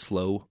be a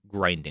slow,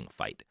 grinding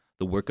fight,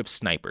 the work of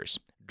snipers,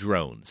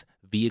 drones,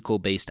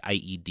 vehicle-based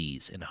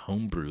IEDs, and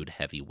home-brewed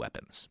heavy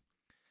weapons.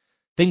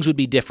 Things would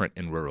be different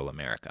in rural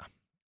America.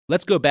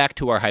 Let's go back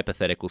to our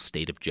hypothetical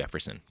state of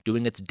Jefferson,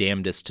 doing its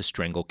damnedest to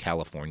strangle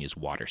California's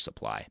water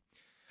supply.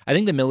 I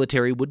think the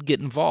military would get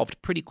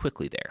involved pretty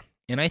quickly there,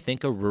 and I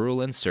think a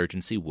rural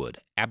insurgency would,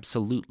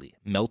 absolutely,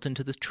 melt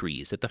into the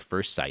trees at the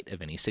first sight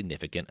of any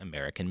significant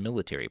American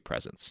military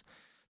presence.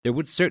 There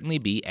would certainly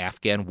be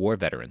Afghan war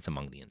veterans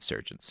among the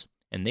insurgents,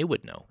 and they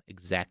would know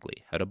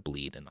exactly how to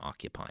bleed an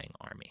occupying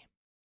army.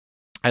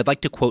 I'd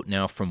like to quote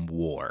now from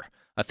War,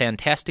 a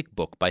fantastic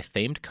book by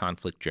famed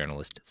conflict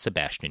journalist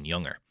Sebastian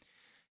Junger.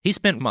 He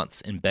spent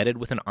months embedded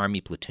with an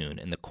army platoon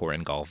in the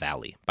Korengal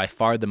Valley, by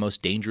far the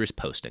most dangerous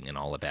posting in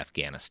all of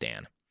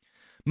Afghanistan.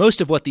 Most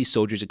of what these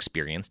soldiers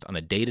experienced on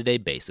a day-to-day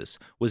basis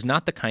was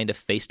not the kind of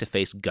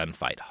face-to-face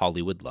gunfight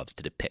Hollywood loves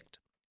to depict.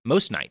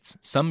 Most nights,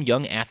 some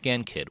young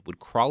Afghan kid would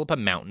crawl up a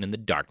mountain in the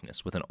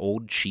darkness with an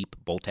old, cheap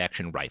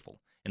bolt-action rifle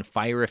and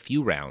fire a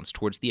few rounds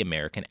towards the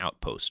American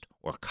outpost,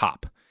 or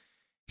COP.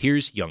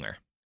 Here's Junger.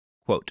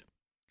 Quote,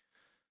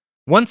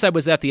 "Once I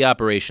was at the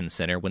operations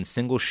center when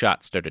single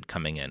shots started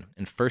coming in,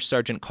 and First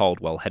Sergeant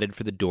Caldwell headed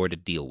for the door to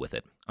deal with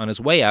it. On his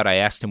way out, I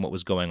asked him what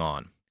was going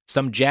on.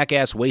 'Some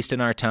jackass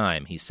wasting our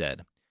time,' he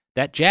said.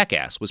 That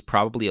jackass was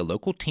probably a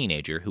local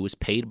teenager who was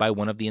paid by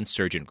one of the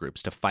insurgent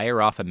groups to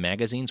fire off a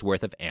magazine's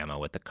worth of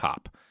ammo at the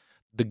COP.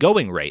 The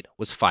going rate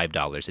was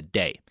 $5 a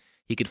day.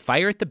 He could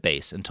fire at the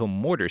base until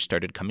mortars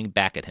started coming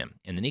back at him,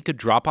 and then he could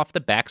drop off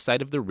the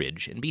backside of the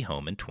ridge and be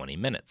home in 20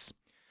 minutes.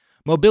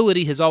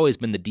 Mobility has always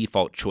been the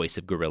default choice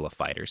of guerrilla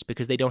fighters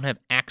because they don't have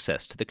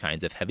access to the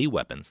kinds of heavy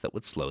weapons that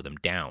would slow them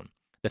down.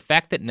 The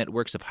fact that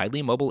networks of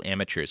highly mobile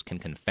amateurs can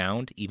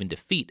confound, even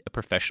defeat, a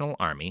professional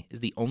army is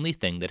the only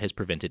thing that has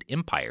prevented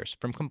empires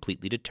from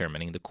completely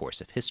determining the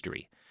course of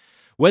history.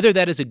 Whether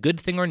that is a good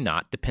thing or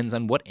not depends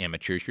on what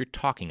amateurs you're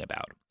talking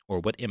about, or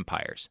what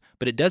empires,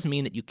 but it does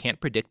mean that you can't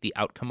predict the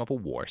outcome of a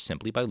war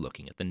simply by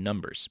looking at the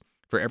numbers.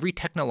 For every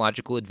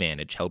technological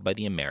advantage held by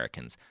the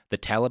Americans, the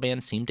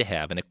Taliban seem to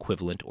have an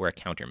equivalent or a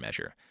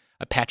countermeasure.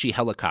 Apache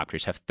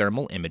helicopters have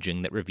thermal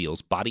imaging that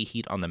reveals body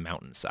heat on the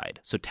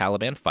mountainside, so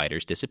Taliban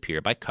fighters disappear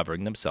by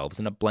covering themselves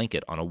in a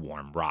blanket on a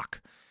warm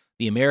rock.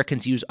 The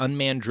Americans use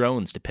unmanned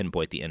drones to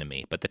pinpoint the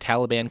enemy, but the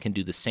Taliban can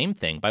do the same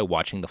thing by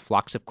watching the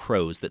flocks of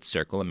crows that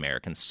circle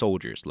American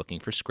soldiers looking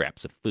for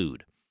scraps of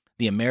food.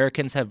 The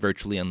Americans have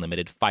virtually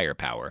unlimited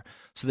firepower,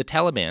 so the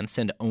Taliban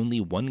send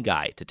only one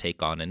guy to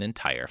take on an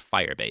entire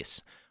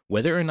firebase.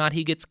 Whether or not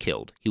he gets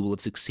killed, he will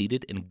have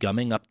succeeded in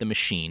gumming up the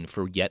machine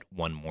for yet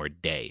one more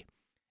day.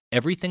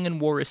 Everything in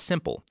war is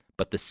simple,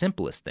 but the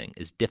simplest thing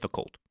is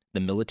difficult, the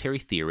military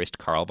theorist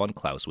Karl von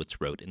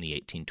Clausewitz wrote in the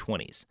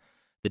 1820s.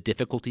 The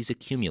difficulties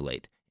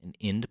accumulate and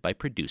end by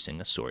producing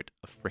a sort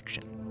of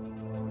friction.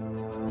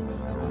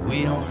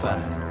 We don't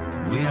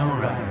fight, we don't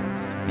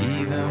ride,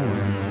 even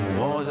when the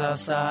war's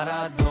outside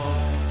our door.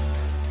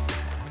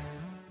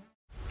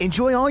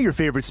 Enjoy all your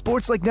favorite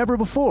sports like never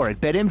before at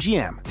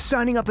BetMGM.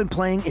 Signing up and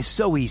playing is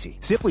so easy.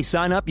 Simply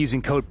sign up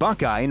using code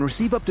Buckeye and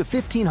receive up to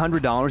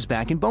 $1,500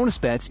 back in bonus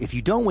bets if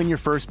you don't win your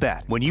first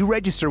bet. When you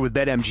register with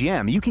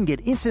BetMGM, you can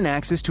get instant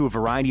access to a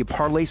variety of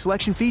parlay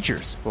selection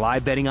features,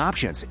 live betting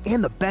options,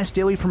 and the best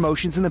daily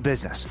promotions in the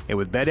business. And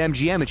with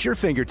BetMGM at your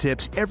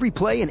fingertips, every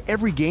play and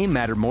every game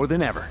matter more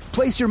than ever.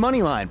 Place your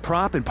moneyline,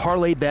 prop, and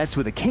parlay bets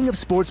with the king of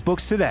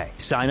sportsbooks today.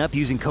 Sign up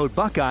using code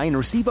Buckeye and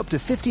receive up to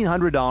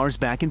 $1,500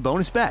 back in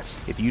bonus bets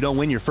if you don't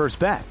win your first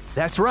bet.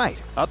 That's right,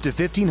 up to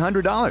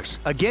 $1,500.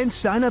 Again,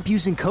 sign up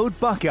using code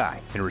Buckeye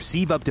and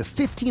receive up to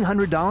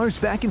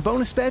 $1,500 back in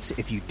bonus bets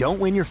if you don't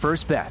win your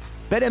first bet.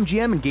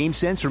 BetMGM and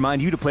GameSense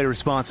remind you to play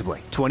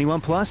responsibly.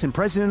 21 plus and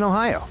present in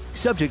Ohio.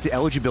 Subject to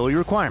eligibility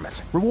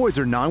requirements. Rewards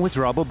are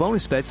non-withdrawable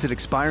bonus bets that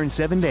expire in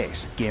 7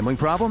 days. Gambling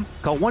problem?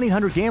 Call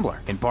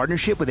 1-800-GAMBLER in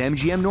partnership with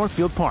MGM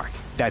Northfield Park.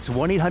 That's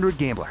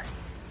 1-800-GAMBLER.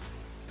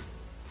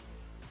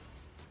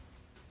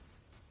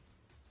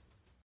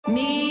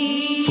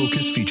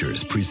 Focus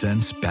Features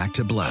presents Back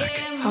to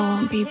Black. I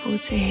want people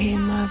to hear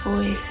my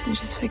voice and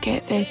just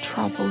forget their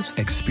troubles.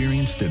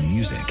 Experience the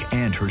music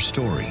and her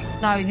story.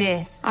 Know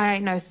this, I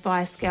ain't no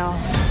Spice Girl.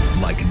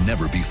 Like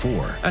never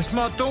before. That's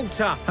my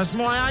daughter. That's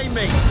my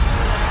Amy.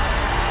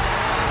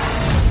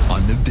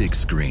 On the big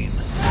screen.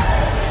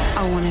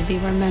 I want to be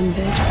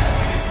remembered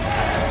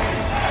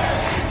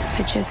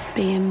for just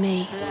being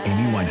me.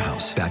 Amy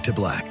Winehouse, Back to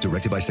Black,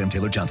 directed by Sam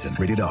Taylor Johnson.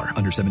 Rated R,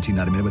 under 17,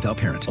 not a minute without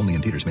parent. Only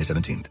in theaters May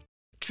 17th.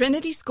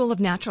 Trinity School of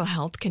Natural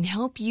Health can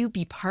help you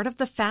be part of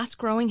the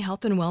fast-growing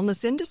health and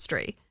wellness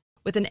industry.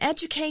 With an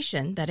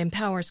education that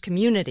empowers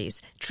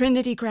communities,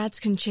 Trinity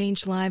grads can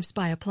change lives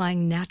by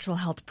applying natural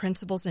health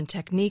principles and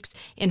techniques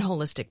in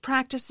holistic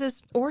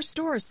practices or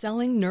stores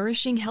selling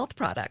nourishing health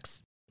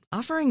products.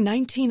 Offering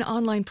 19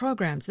 online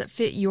programs that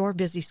fit your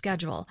busy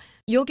schedule,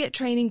 you'll get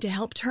training to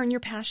help turn your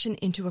passion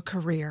into a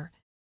career.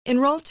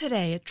 Enroll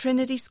today at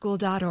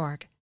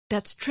trinityschool.org.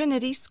 That's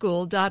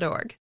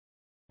trinityschool.org.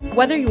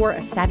 Whether you're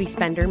a savvy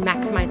spender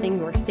maximizing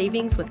your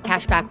savings with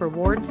cashback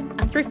rewards,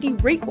 a thrifty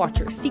rate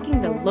watcher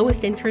seeking the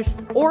lowest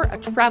interest, or a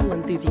travel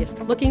enthusiast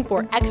looking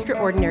for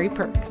extraordinary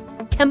perks,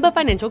 Kemba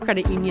Financial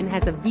Credit Union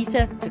has a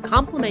visa to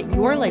complement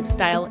your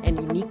lifestyle and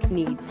unique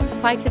needs.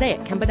 Apply today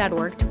at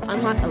Kemba.org to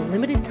unlock a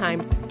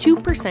limited-time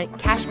 2%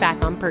 cash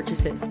back on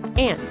purchases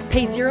and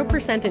pay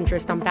 0%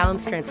 interest on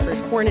balance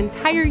transfers for an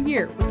entire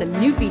year with a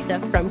new visa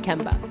from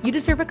Kemba. You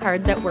deserve a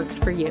card that works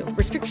for you.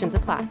 Restrictions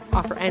apply.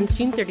 Offer ends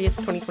June 30th,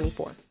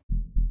 2024.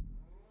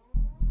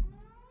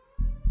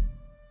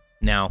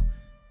 Now,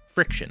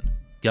 friction,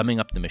 gumming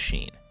up the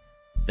machine.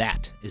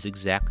 That is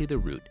exactly the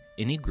route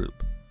any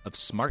group of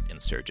smart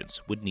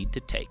insurgents would need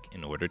to take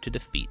in order to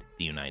defeat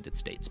the United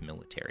States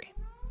military.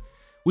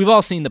 We've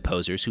all seen the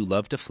posers who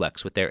love to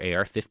flex with their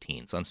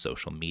AR-15s on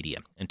social media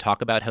and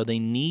talk about how they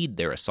need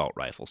their assault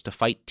rifles to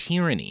fight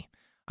tyranny.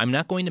 I'm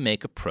not going to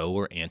make a pro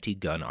or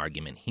anti-gun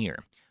argument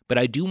here, but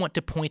I do want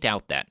to point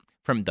out that,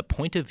 from the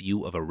point of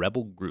view of a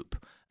rebel group,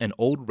 an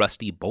old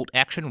rusty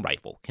bolt-action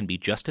rifle can be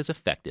just as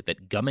effective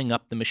at gumming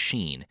up the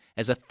machine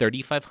as a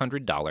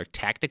 $3,500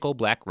 tactical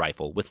black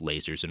rifle with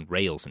lasers and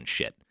rails and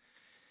shit.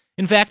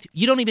 In fact,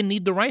 you don't even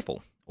need the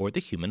rifle or the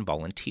human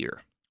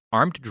volunteer.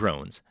 Armed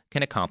drones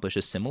can accomplish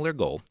a similar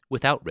goal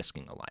without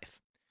risking a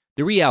life.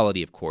 The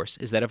reality, of course,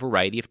 is that a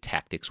variety of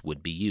tactics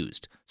would be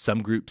used,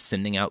 some groups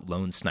sending out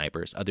lone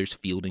snipers, others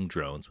fielding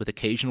drones, with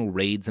occasional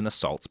raids and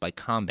assaults by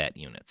combat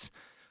units.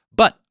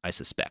 But, I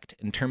suspect,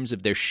 in terms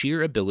of their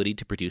sheer ability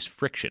to produce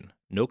friction,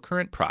 no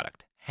current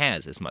product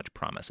has as much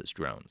promise as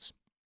drones.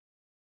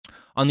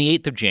 On the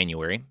 8th of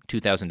January,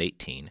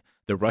 2018,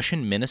 the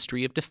Russian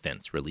Ministry of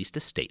Defense released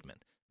a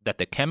statement that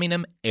the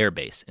Khmeimim air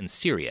base in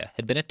Syria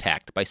had been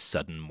attacked by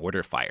sudden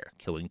mortar fire,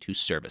 killing 2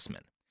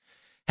 servicemen.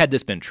 Had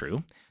this been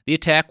true, the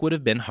attack would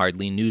have been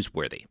hardly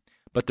newsworthy.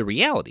 But the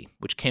reality,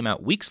 which came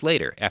out weeks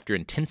later after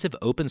intensive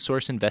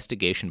open-source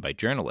investigation by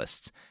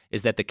journalists,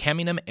 is that the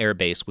Khmeimim air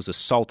base was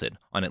assaulted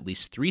on at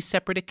least 3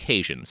 separate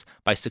occasions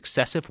by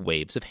successive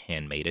waves of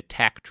handmade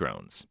attack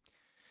drones.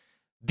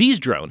 These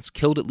drones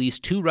killed at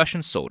least 2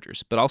 Russian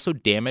soldiers, but also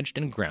damaged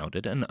and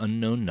grounded an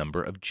unknown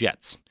number of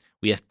jets.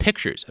 We have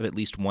pictures of at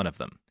least one of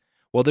them.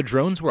 While the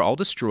drones were all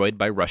destroyed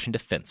by Russian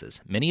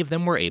defenses, many of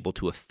them were able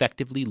to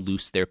effectively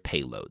loose their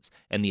payloads,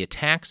 and the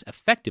attacks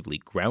effectively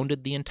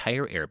grounded the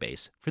entire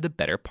airbase for the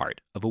better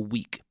part of a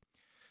week.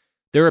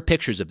 There are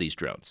pictures of these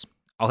drones.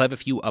 I'll have a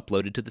few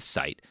uploaded to the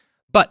site,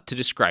 but to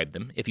describe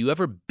them, if you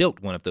ever built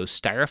one of those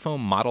styrofoam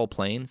model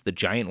planes, the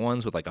giant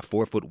ones with like a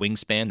 4-foot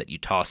wingspan that you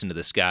toss into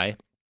the sky,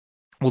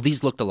 well,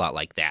 these looked a lot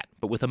like that,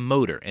 but with a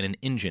motor and an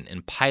engine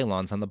and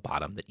pylons on the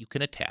bottom that you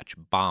can attach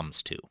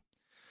bombs to.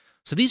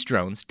 So these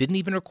drones didn't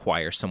even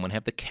require someone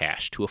have the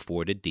cash to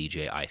afford a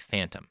DJI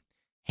Phantom.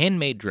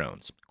 Handmade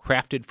drones,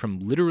 crafted from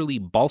literally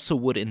balsa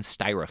wood and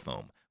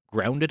styrofoam,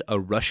 grounded a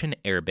Russian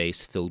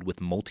airbase filled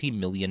with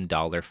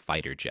multi-million-dollar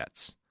fighter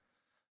jets.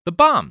 The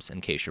bombs, in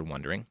case you're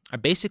wondering, are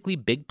basically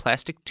big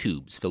plastic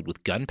tubes filled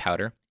with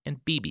gunpowder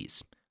and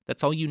BBs.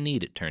 That's all you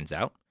need, it turns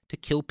out, to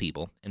kill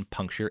people and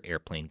puncture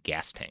airplane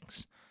gas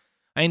tanks.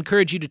 I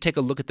encourage you to take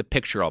a look at the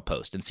picture I'll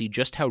post and see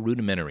just how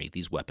rudimentary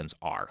these weapons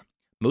are.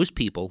 Most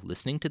people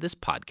listening to this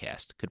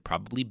podcast could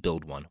probably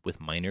build one with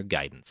minor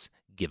guidance,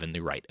 given the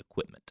right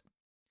equipment.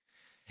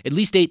 At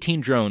least 18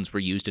 drones were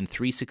used in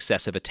 3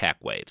 successive attack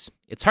waves.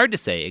 It's hard to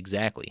say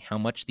exactly how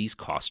much these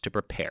cost to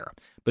prepare,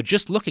 but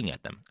just looking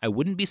at them, I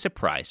wouldn't be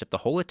surprised if the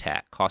whole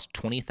attack cost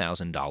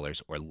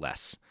 $20,000 or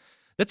less.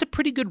 That's a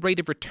pretty good rate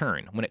of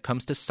return when it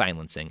comes to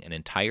silencing an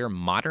entire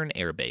modern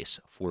airbase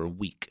for a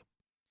week.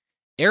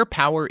 Air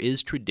power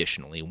is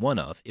traditionally one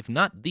of, if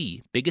not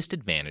the, biggest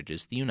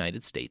advantages the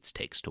United States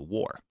takes to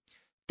war.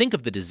 Think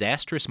of the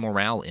disastrous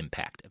morale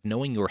impact of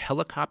knowing your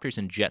helicopters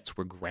and jets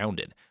were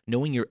grounded,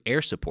 knowing your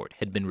air support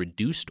had been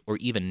reduced or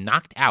even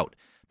knocked out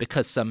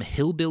because some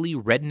hillbilly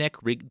redneck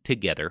rigged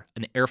together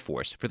an air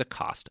force for the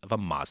cost of a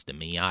Mazda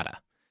Miata.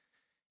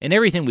 And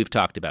everything we've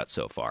talked about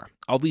so far,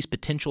 all these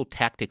potential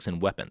tactics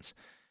and weapons,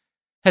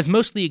 has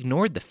mostly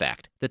ignored the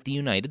fact that the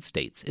United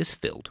States is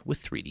filled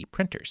with 3D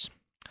printers.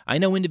 I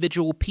know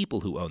individual people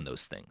who own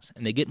those things,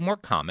 and they get more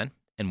common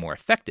and more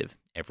effective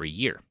every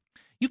year.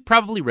 You've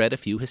probably read a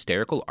few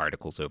hysterical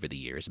articles over the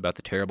years about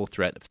the terrible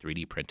threat of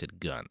 3D printed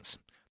guns.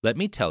 Let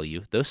me tell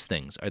you, those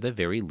things are the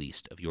very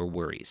least of your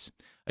worries.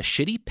 A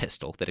shitty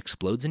pistol that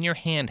explodes in your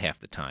hand half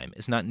the time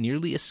is not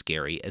nearly as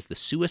scary as the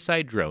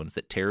suicide drones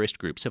that terrorist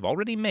groups have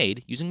already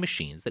made using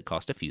machines that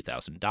cost a few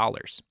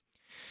 $1,000s.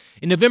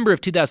 In November of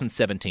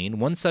 2017,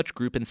 one such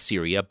group in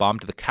Syria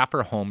bombed the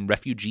Kafir Home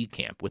refugee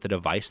camp with a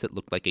device that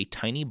looked like a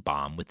tiny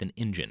bomb with an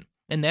engine.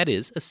 And that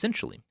is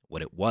essentially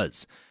what it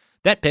was.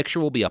 That picture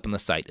will be up on the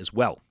site as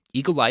well.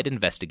 eagle-eyed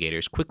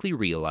investigators quickly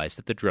realized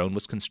that the drone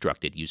was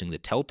constructed using the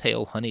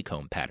telltale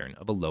honeycomb pattern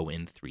of a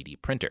low-end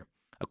 3D printer.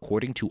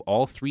 According to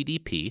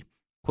All3DP,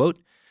 quote,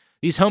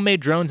 "These homemade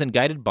drones and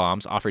guided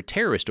bombs offer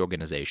terrorist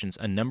organizations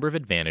a number of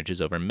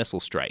advantages over missile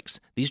strikes.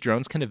 These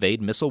drones can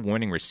evade missile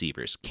warning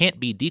receivers, can't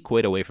be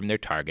decoyed away from their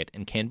target,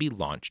 and can be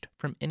launched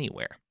from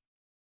anywhere."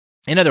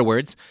 In other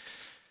words,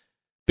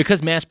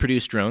 because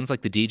mass-produced drones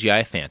like the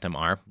DJI Phantom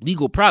are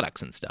legal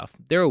products and stuff,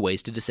 there are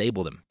ways to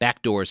disable them,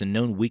 backdoors, and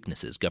known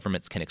weaknesses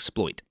governments can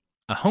exploit.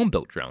 A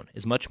home-built drone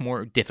is much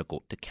more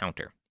difficult to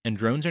counter, and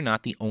drones are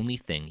not the only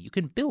thing you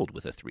can build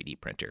with a 3D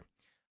printer.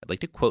 I'd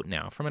like to quote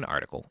now from an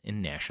article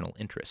in National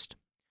Interest.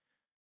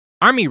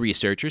 Army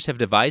researchers have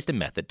devised a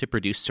method to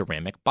produce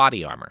ceramic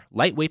body armor,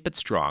 lightweight but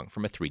strong,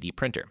 from a 3D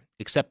printer,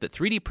 except that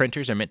 3D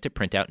printers are meant to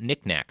print out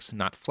knickknacks,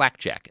 not flak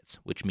jackets,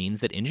 which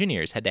means that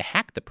engineers had to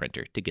hack the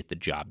printer to get the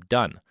job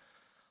done.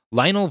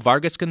 Lionel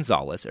Vargas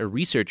Gonzalez, a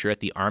researcher at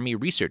the Army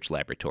Research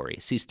Laboratory,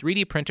 sees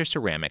 3D printer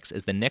ceramics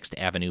as the next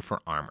avenue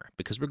for armor,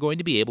 because we're going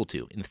to be able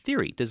to, in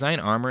theory, design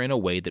armor in a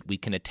way that we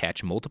can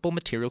attach multiple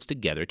materials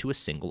together to a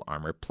single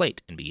armor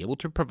plate, and be able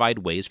to provide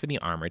ways for the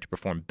armor to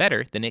perform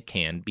better than it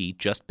can be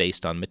just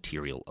based on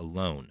material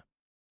alone.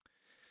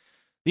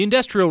 The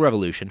Industrial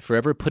Revolution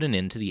forever put an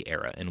end to the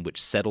era in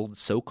which settled,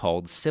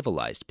 so-called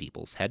civilized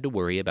peoples had to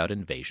worry about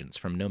invasions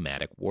from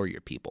nomadic warrior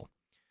people.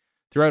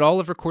 Throughout all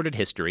of recorded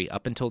history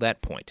up until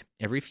that point,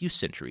 every few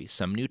centuries,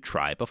 some new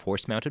tribe of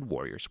horse-mounted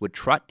warriors would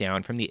trot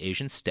down from the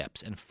Asian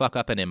steppes and fuck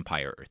up an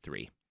empire or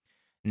three.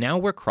 Now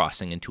we're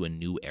crossing into a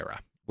new era,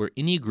 where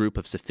any group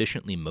of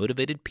sufficiently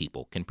motivated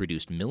people can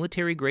produce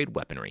military-grade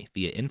weaponry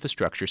via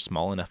infrastructure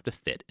small enough to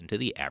fit into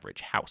the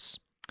average house.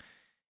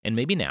 And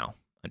maybe now,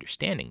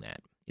 understanding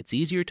that, it's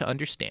easier to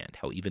understand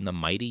how even the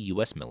mighty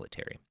U.S.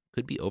 military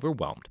could be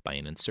overwhelmed by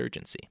an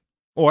insurgency.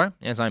 Or,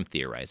 as I'm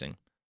theorizing,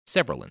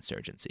 several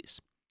insurgencies.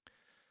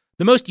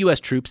 The most U.S.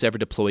 troops ever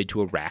deployed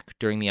to Iraq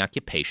during the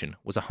occupation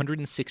was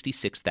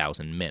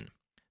 166,000 men.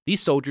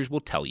 These soldiers will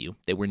tell you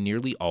they were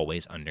nearly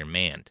always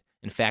undermanned.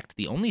 In fact,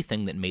 the only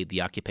thing that made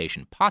the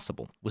occupation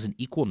possible was an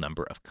equal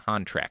number of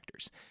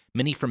contractors,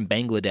 many from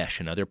Bangladesh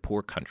and other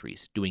poor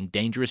countries, doing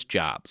dangerous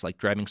jobs like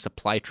driving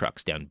supply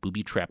trucks down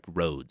booby-trapped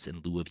roads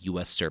in lieu of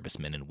U.S.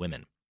 servicemen and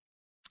women.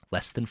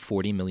 Less than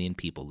 40 million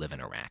people live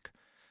in Iraq.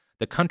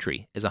 The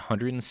country is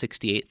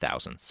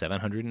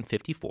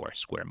 168,754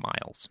 square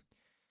miles.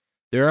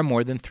 There are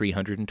more than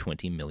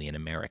 320 million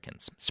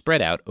Americans,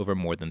 spread out over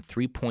more than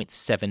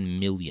 3.7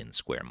 million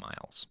square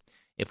miles.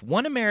 If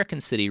one American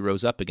city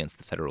rose up against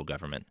the federal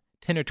government,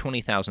 10 or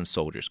 20,000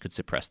 soldiers could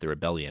suppress the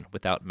rebellion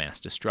without mass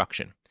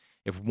destruction.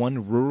 If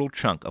one rural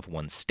chunk of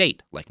one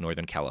state, like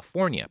Northern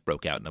California,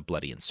 broke out in a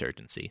bloody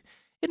insurgency,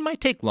 it might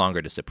take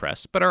longer to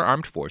suppress, but our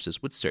armed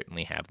forces would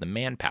certainly have the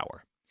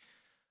manpower.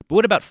 But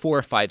what about 4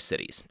 or 5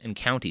 cities and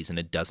counties in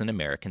a dozen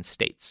American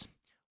states?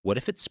 What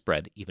if it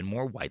spread even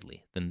more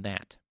widely than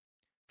that?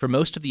 For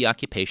most of the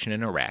occupation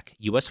in Iraq,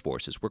 U.S.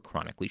 forces were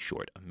chronically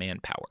short of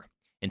manpower.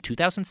 In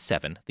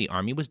 2007, the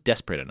Army was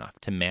desperate enough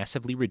to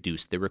massively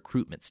reduce their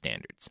recruitment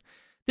standards.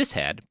 This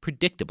had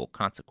predictable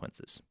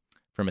consequences.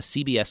 From a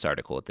CBS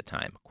article at the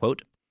time,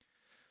 quote,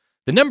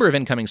 "The number of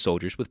incoming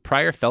soldiers with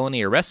prior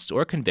felony arrests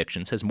or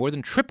convictions has more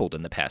than tripled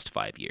in the past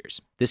 5 years.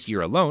 This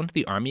year alone,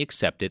 the Army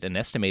accepted an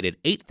estimated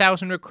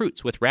 8,000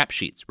 recruits with rap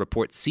sheets,"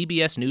 reports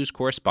CBS News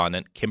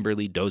correspondent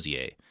Kimberly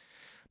Dozier.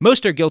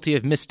 Most are guilty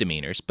of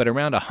misdemeanors, but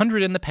around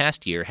 100 in the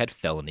past year had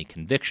felony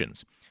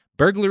convictions.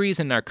 Burglaries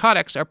and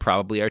narcotics are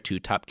probably our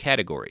 2 top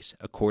categories,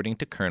 according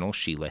to Colonel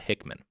Sheila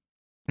Hickman.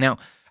 Now,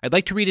 I'd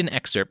like to read an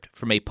excerpt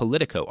from a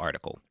Politico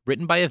article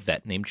written by a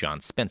vet named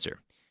John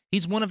Spencer.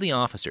 He's one of the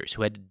officers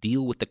who had to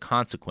deal with the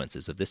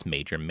consequences of this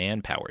major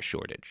manpower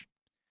shortage.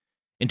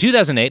 In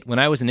 2008, when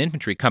I was an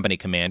infantry company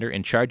commander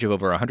in charge of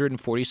over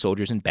 140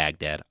 soldiers in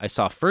Baghdad, I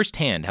saw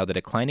firsthand how the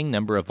declining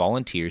number of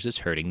volunteers is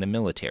hurting the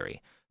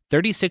military.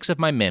 36 of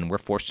my men were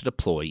forced to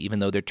deploy even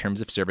though their terms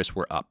of service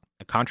were up,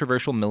 a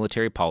controversial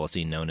military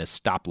policy known as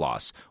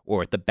stop-loss,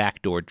 or the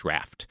backdoor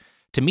draft.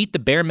 To meet the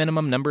bare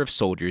minimum number of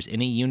soldiers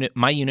in a unit,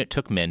 my unit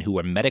took men who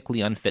were medically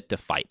unfit to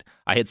fight.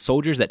 I had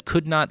soldiers that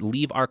could not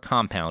leave our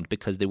compound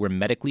because they were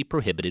medically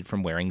prohibited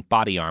from wearing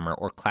body armor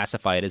or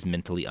classified as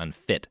mentally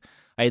unfit.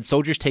 I had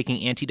soldiers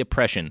taking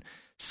antidepressant,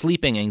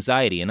 sleeping,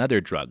 anxiety, and other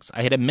drugs.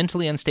 I had a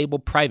mentally unstable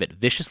private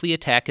viciously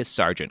attack his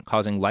sergeant,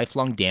 causing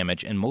lifelong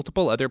damage, and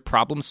multiple other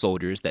problem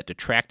soldiers that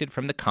detracted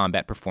from the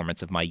combat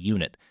performance of my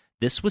unit.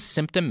 This was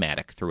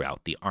symptomatic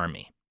throughout the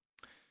Army.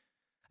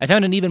 I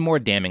found an even more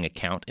damning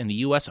account in the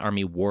U.S.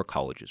 Army War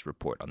College's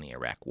report on the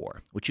Iraq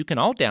War, which you can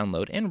all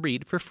download and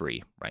read for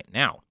free right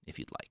now, if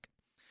you'd like.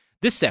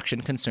 This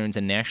section concerns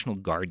a National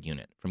Guard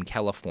unit from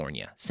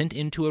California sent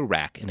into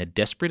Iraq in a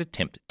desperate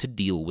attempt to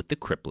deal with the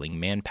crippling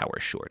manpower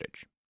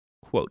shortage.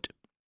 Quote,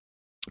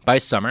 "By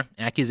summer,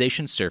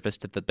 accusations surfaced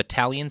that the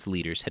battalion's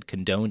leaders had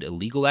condoned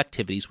illegal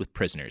activities with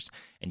prisoners,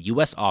 and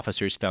U.S.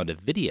 officers found a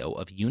video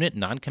of unit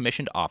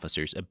non-commissioned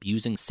officers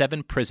abusing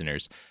 7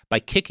 prisoners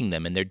by kicking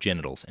them in their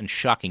genitals and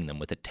shocking them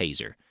with a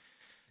taser.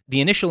 The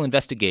initial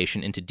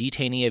investigation into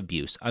detainee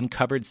abuse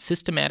uncovered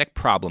systematic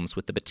problems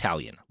with the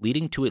battalion,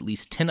 leading to at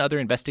least 10 other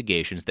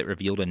investigations that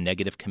revealed a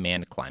negative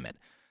command climate.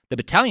 The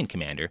battalion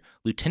commander,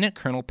 Lieutenant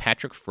Colonel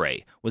Patrick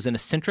Frey, was an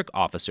eccentric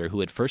officer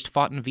who had first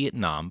fought in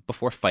Vietnam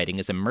before fighting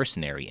as a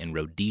mercenary in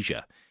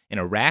Rhodesia. In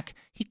Iraq,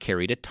 he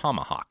carried a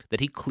tomahawk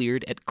that he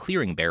cleared at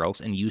clearing barrels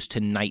and used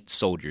to knight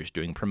soldiers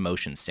during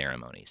promotion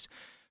ceremonies.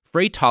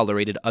 Frey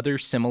tolerated other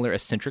similar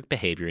eccentric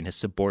behavior in his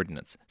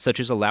subordinates, such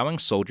as allowing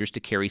soldiers to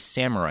carry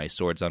samurai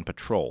swords on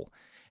patrol.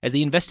 As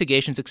the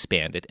investigations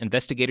expanded,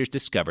 investigators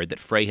discovered that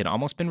Frey had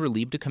almost been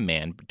relieved of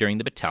command during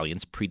the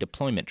battalion's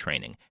pre-deployment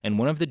training, and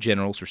one of the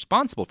generals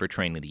responsible for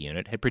training the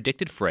unit had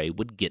predicted Frey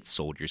would get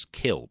soldiers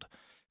killed.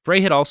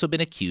 Frey had also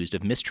been accused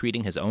of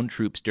mistreating his own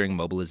troops during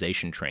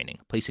mobilization training,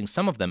 placing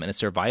some of them in a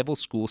survival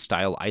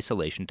school-style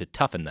isolation to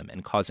toughen them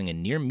and causing a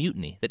near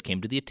mutiny that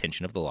came to the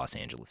attention of the Los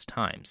Angeles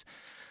Times.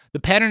 The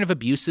pattern of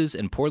abuses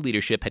and poor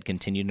leadership had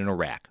continued in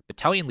Iraq.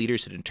 Battalion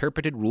leaders had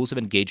interpreted rules of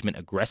engagement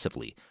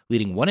aggressively,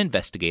 leading one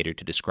investigator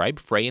to describe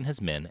Frey and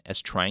his men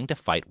as trying to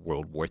fight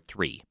World War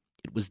III.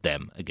 It was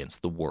them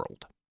against the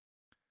world.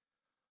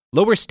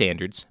 Lower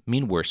standards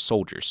mean worse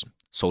soldiers,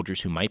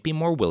 soldiers who might be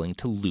more willing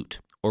to loot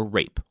or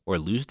rape or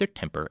lose their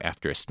temper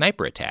after a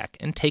sniper attack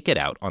and take it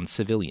out on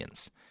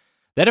civilians.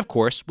 That, of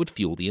course, would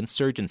fuel the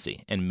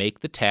insurgency and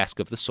make the task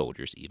of the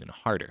soldiers even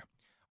harder.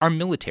 Our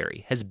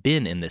military has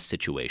been in this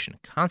situation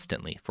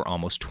constantly for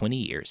almost 20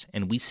 years,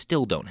 and we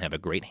still don't have a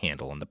great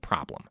handle on the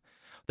problem.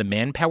 The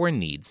manpower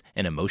needs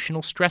and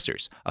emotional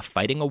stressors of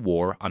fighting a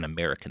war on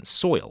American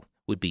soil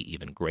would be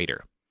even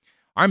greater.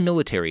 Our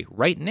military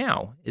right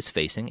now is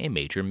facing a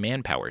major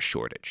manpower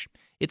shortage.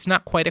 It's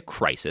not quite a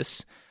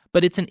crisis,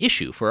 but it's an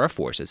issue for our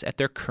forces at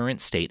their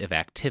current state of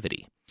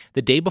activity.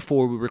 The day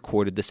before we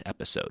recorded this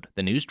episode,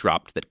 the news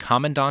dropped that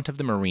Commandant of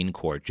the Marine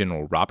Corps,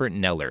 General Robert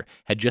Neller,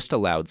 had just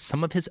allowed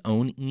some of his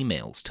own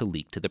emails to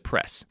leak to the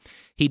press.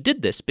 He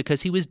did this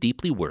because he was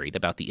deeply worried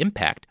about the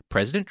impact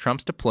President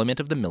Trump's deployment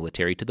of the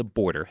military to the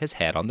border has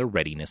had on the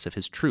readiness of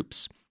his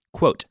troops.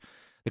 Quote,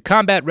 "The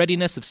combat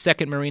readiness of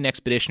 2nd Marine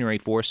Expeditionary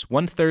Force,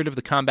 1/3 of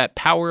the combat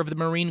power of the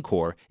Marine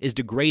Corps, is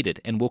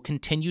degraded and will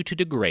continue to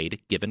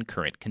degrade given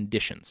current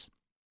conditions."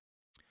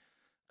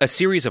 A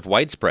series of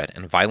widespread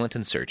and violent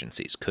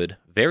insurgencies could,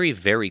 very,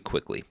 very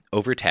quickly,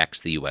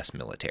 overtax the U.S.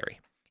 military.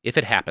 If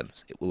it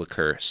happens, it will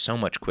occur so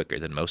much quicker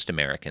than most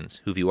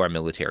Americans, who view our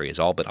military as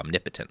all but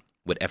omnipotent,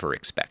 would ever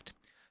expect.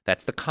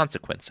 That's the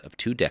consequence of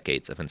 2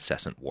 decades of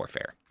incessant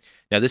warfare.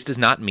 Now, this does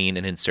not mean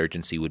an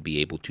insurgency would be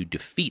able to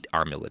defeat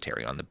our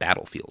military on the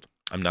battlefield.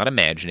 I'm not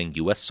imagining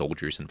U.S.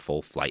 soldiers in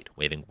full flight,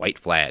 waving white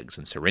flags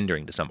and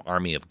surrendering to some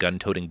army of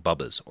gun-toting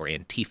bubbas or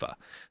Antifa.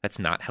 That's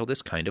not how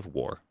this kind of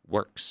war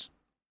works.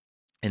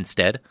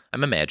 Instead,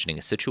 I'm imagining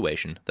a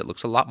situation that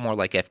looks a lot more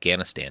like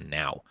Afghanistan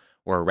now,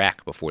 or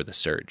Iraq before the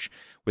surge,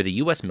 where the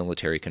U.S.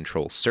 military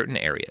controls certain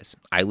areas,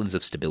 islands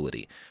of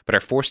stability, but are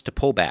forced to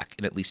pull back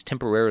and at least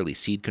temporarily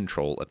cede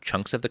control of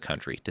chunks of the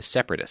country to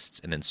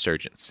separatists and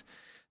insurgents.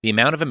 The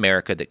amount of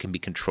America that can be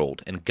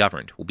controlled and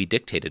governed will be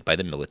dictated by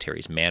the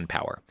military's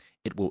manpower.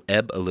 It will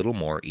ebb a little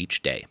more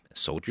each day as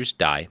soldiers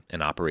die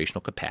and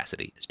operational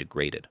capacity is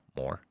degraded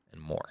more and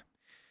more.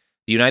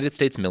 The United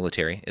States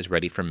military is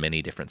ready for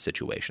many different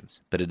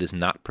situations, but it is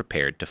not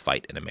prepared to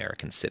fight in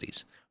American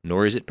cities,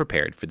 nor is it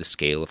prepared for the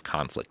scale of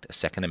conflict a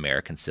second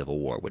American Civil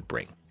War would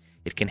bring.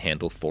 It can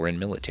handle foreign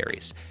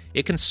militaries.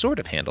 It can sort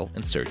of handle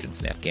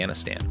insurgents in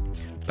Afghanistan,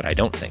 but I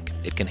don't think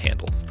it can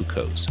handle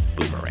Foucault's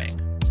boomerang.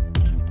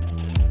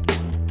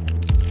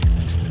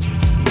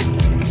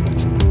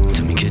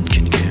 Tell me, kid,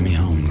 can you carry me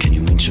home? Can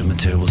you winch my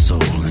terrible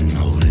soul and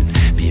hold it?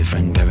 Be a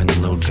friend bearing the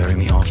load, ferry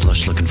me off,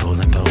 lush looking for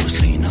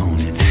lamppost, lean on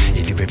it.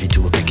 If you're privy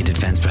to a picket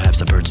fence,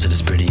 perhaps a perch that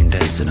is pretty and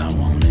dense, and I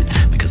want it.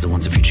 Because the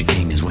once a future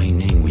king is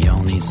waning, we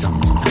all need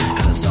someone.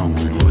 How the song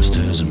went,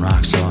 oysters and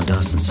rocks,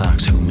 sawdust and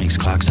socks. Who makes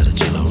clocks out of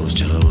jellos?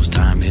 Jellos,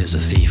 time is a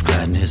thief,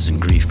 gladness and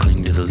grief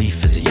cling to the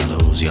leaf as it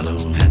yellows, yellow.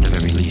 At the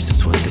very least,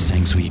 it's what they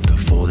sang sweet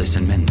before they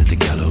send men to the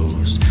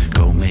gallows.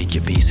 Go make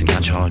your peace and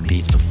count your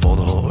heartbeats before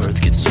the whole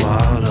earth gets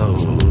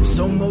swallowed.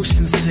 So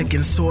motion sick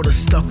and sorta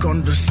stuck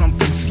under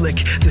something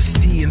slick. The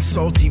sea and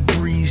salty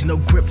breeze, no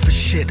grip for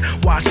shit.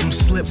 Watch them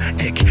slip,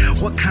 ick.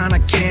 What kind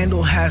of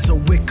candle has a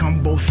wick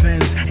on both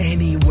ends?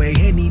 Anyway,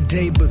 any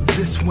day, but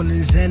this one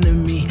is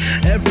enemy.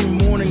 Every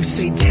morning,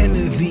 say 10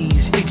 of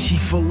these. Itchy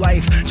for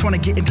life, trying to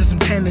get into some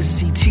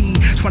Tennessee tea.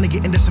 Trying to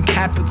get into some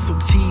capital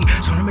T.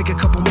 Trying to make a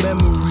couple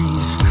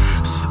memories.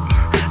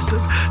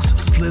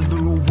 Slither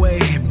away,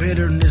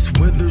 bitterness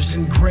withers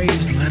and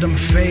graves. Let them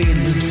fade,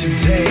 live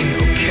today,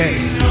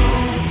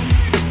 okay.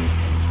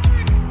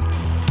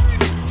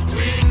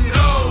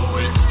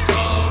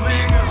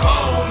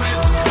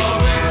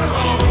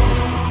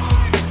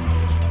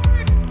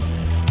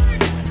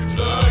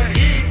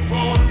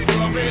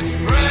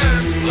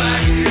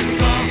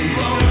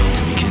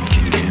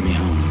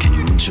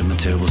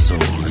 Terrible soul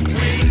and be a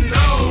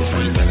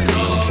friend bearing the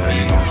load, ferry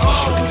me off,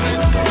 lush looking for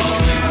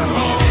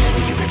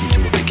lamppost. If you're ready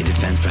to a picketed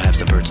fence,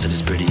 perhaps a perch that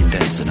is pretty and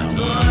dense, and I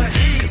want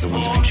it. Because the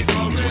once a future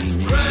king is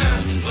waning, we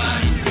all need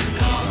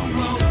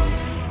someone.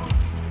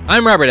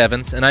 I'm Robert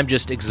Evans, and I'm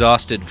just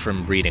exhausted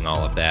from reading all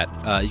of that.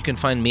 You can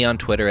find me on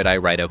Twitter at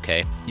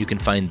iWriteOK. You can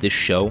find this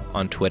show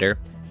on Twitter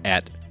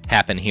at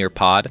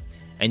HappenHerePod,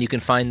 and you can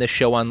find this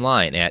show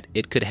online at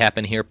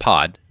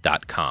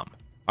itcouldhappenherepod.com.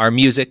 Our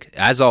music,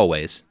 as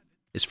always,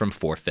 is from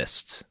Four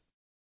Fists.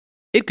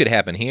 It Could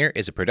Happen Here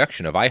is a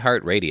production of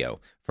iHeartRadio.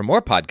 For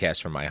more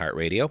podcasts from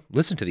iHeartRadio,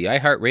 listen to the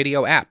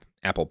iHeartRadio app,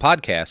 Apple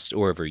Podcasts,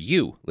 or wherever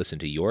you listen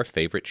to your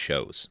favorite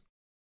shows.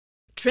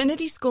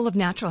 Trinity School of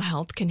Natural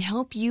Health can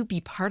help you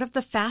be part of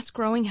the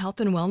fast-growing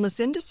health and wellness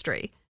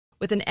industry.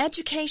 With an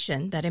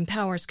education that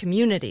empowers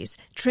communities,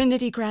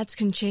 Trinity grads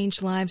can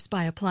change lives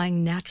by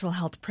applying natural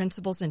health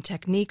principles and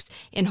techniques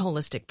in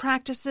holistic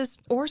practices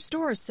or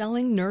stores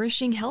selling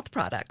nourishing health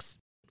products.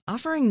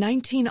 Offering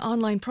 19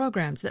 online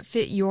programs that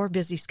fit your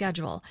busy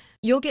schedule,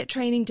 you'll get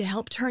training to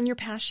help turn your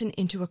passion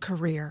into a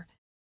career.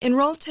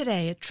 Enroll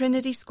today at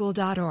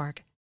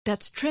trinityschool.org.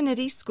 That's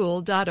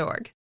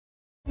trinityschool.org.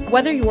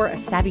 Whether you're a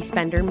savvy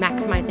spender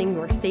maximizing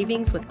your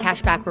savings with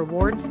cashback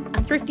rewards,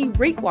 a thrifty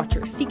rate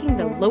watcher seeking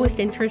the lowest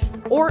interest,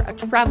 or a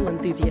travel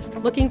enthusiast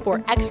looking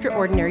for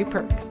extraordinary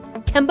perks,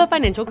 Kemba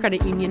Financial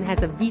Credit Union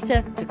has a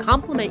visa to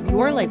complement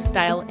your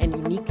lifestyle and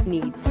unique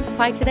needs.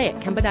 Apply today at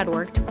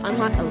Kemba.org to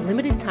unlock a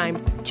limited-time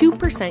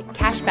 2%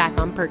 cash back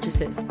on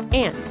purchases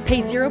and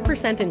pay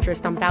 0%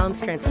 interest on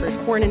balance transfers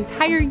for an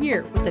entire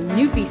year with a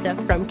new visa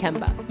from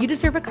Kemba. You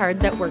deserve a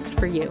card that works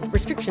for you.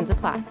 Restrictions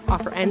apply.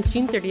 Offer ends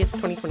June 30th,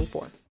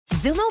 2024.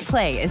 Xumo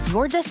Play is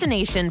your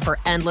destination for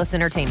endless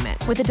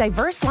entertainment. With a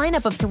diverse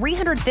lineup of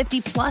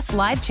 350-plus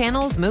live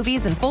channels,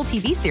 movies, and full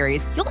TV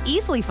series, you'll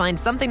easily find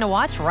something to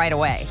watch right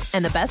away.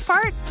 And the best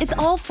part? It's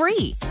all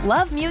free.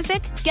 Love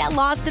music? Get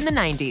lost in the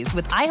 90s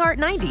with iHeart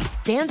 90s,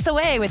 dance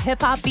away with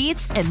hip-hop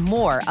beats, and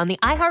more on the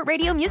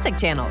iHeartRadio music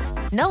channels.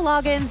 No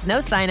logins, no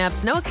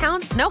signups, no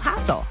accounts, no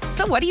hassle.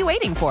 So what are you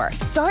waiting for?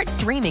 Start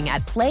streaming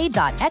at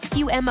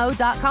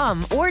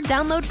play.xumo.com or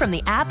download from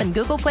the app and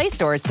Google Play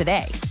stores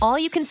today. All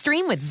you can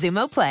stream with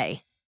Xumo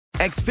Play.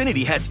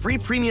 Xfinity has free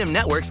premium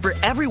networks for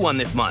everyone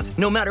this month,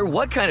 no matter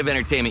what kind of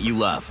entertainment you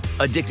love.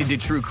 Addicted to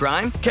true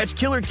crime? Catch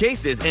killer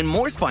cases and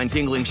more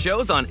spine-tingling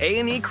shows on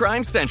A&E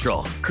Crime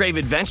Central. Crave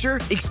adventure?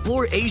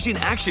 Explore Asian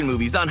action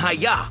movies on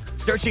Hi-Ya.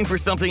 Searching for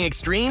something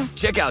extreme?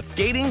 Check out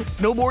skating,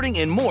 snowboarding,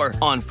 and more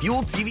on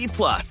Fuel TV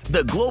Plus,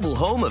 the global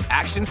home of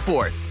action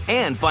sports.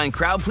 And find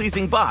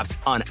crowd-pleasing bops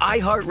on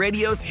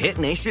iHeartRadio's Hit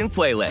Nation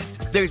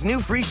playlist. There's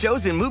new free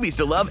shows and movies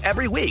to love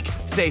every week.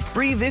 Say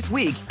free this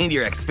week in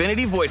your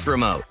Xfinity voice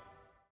remote.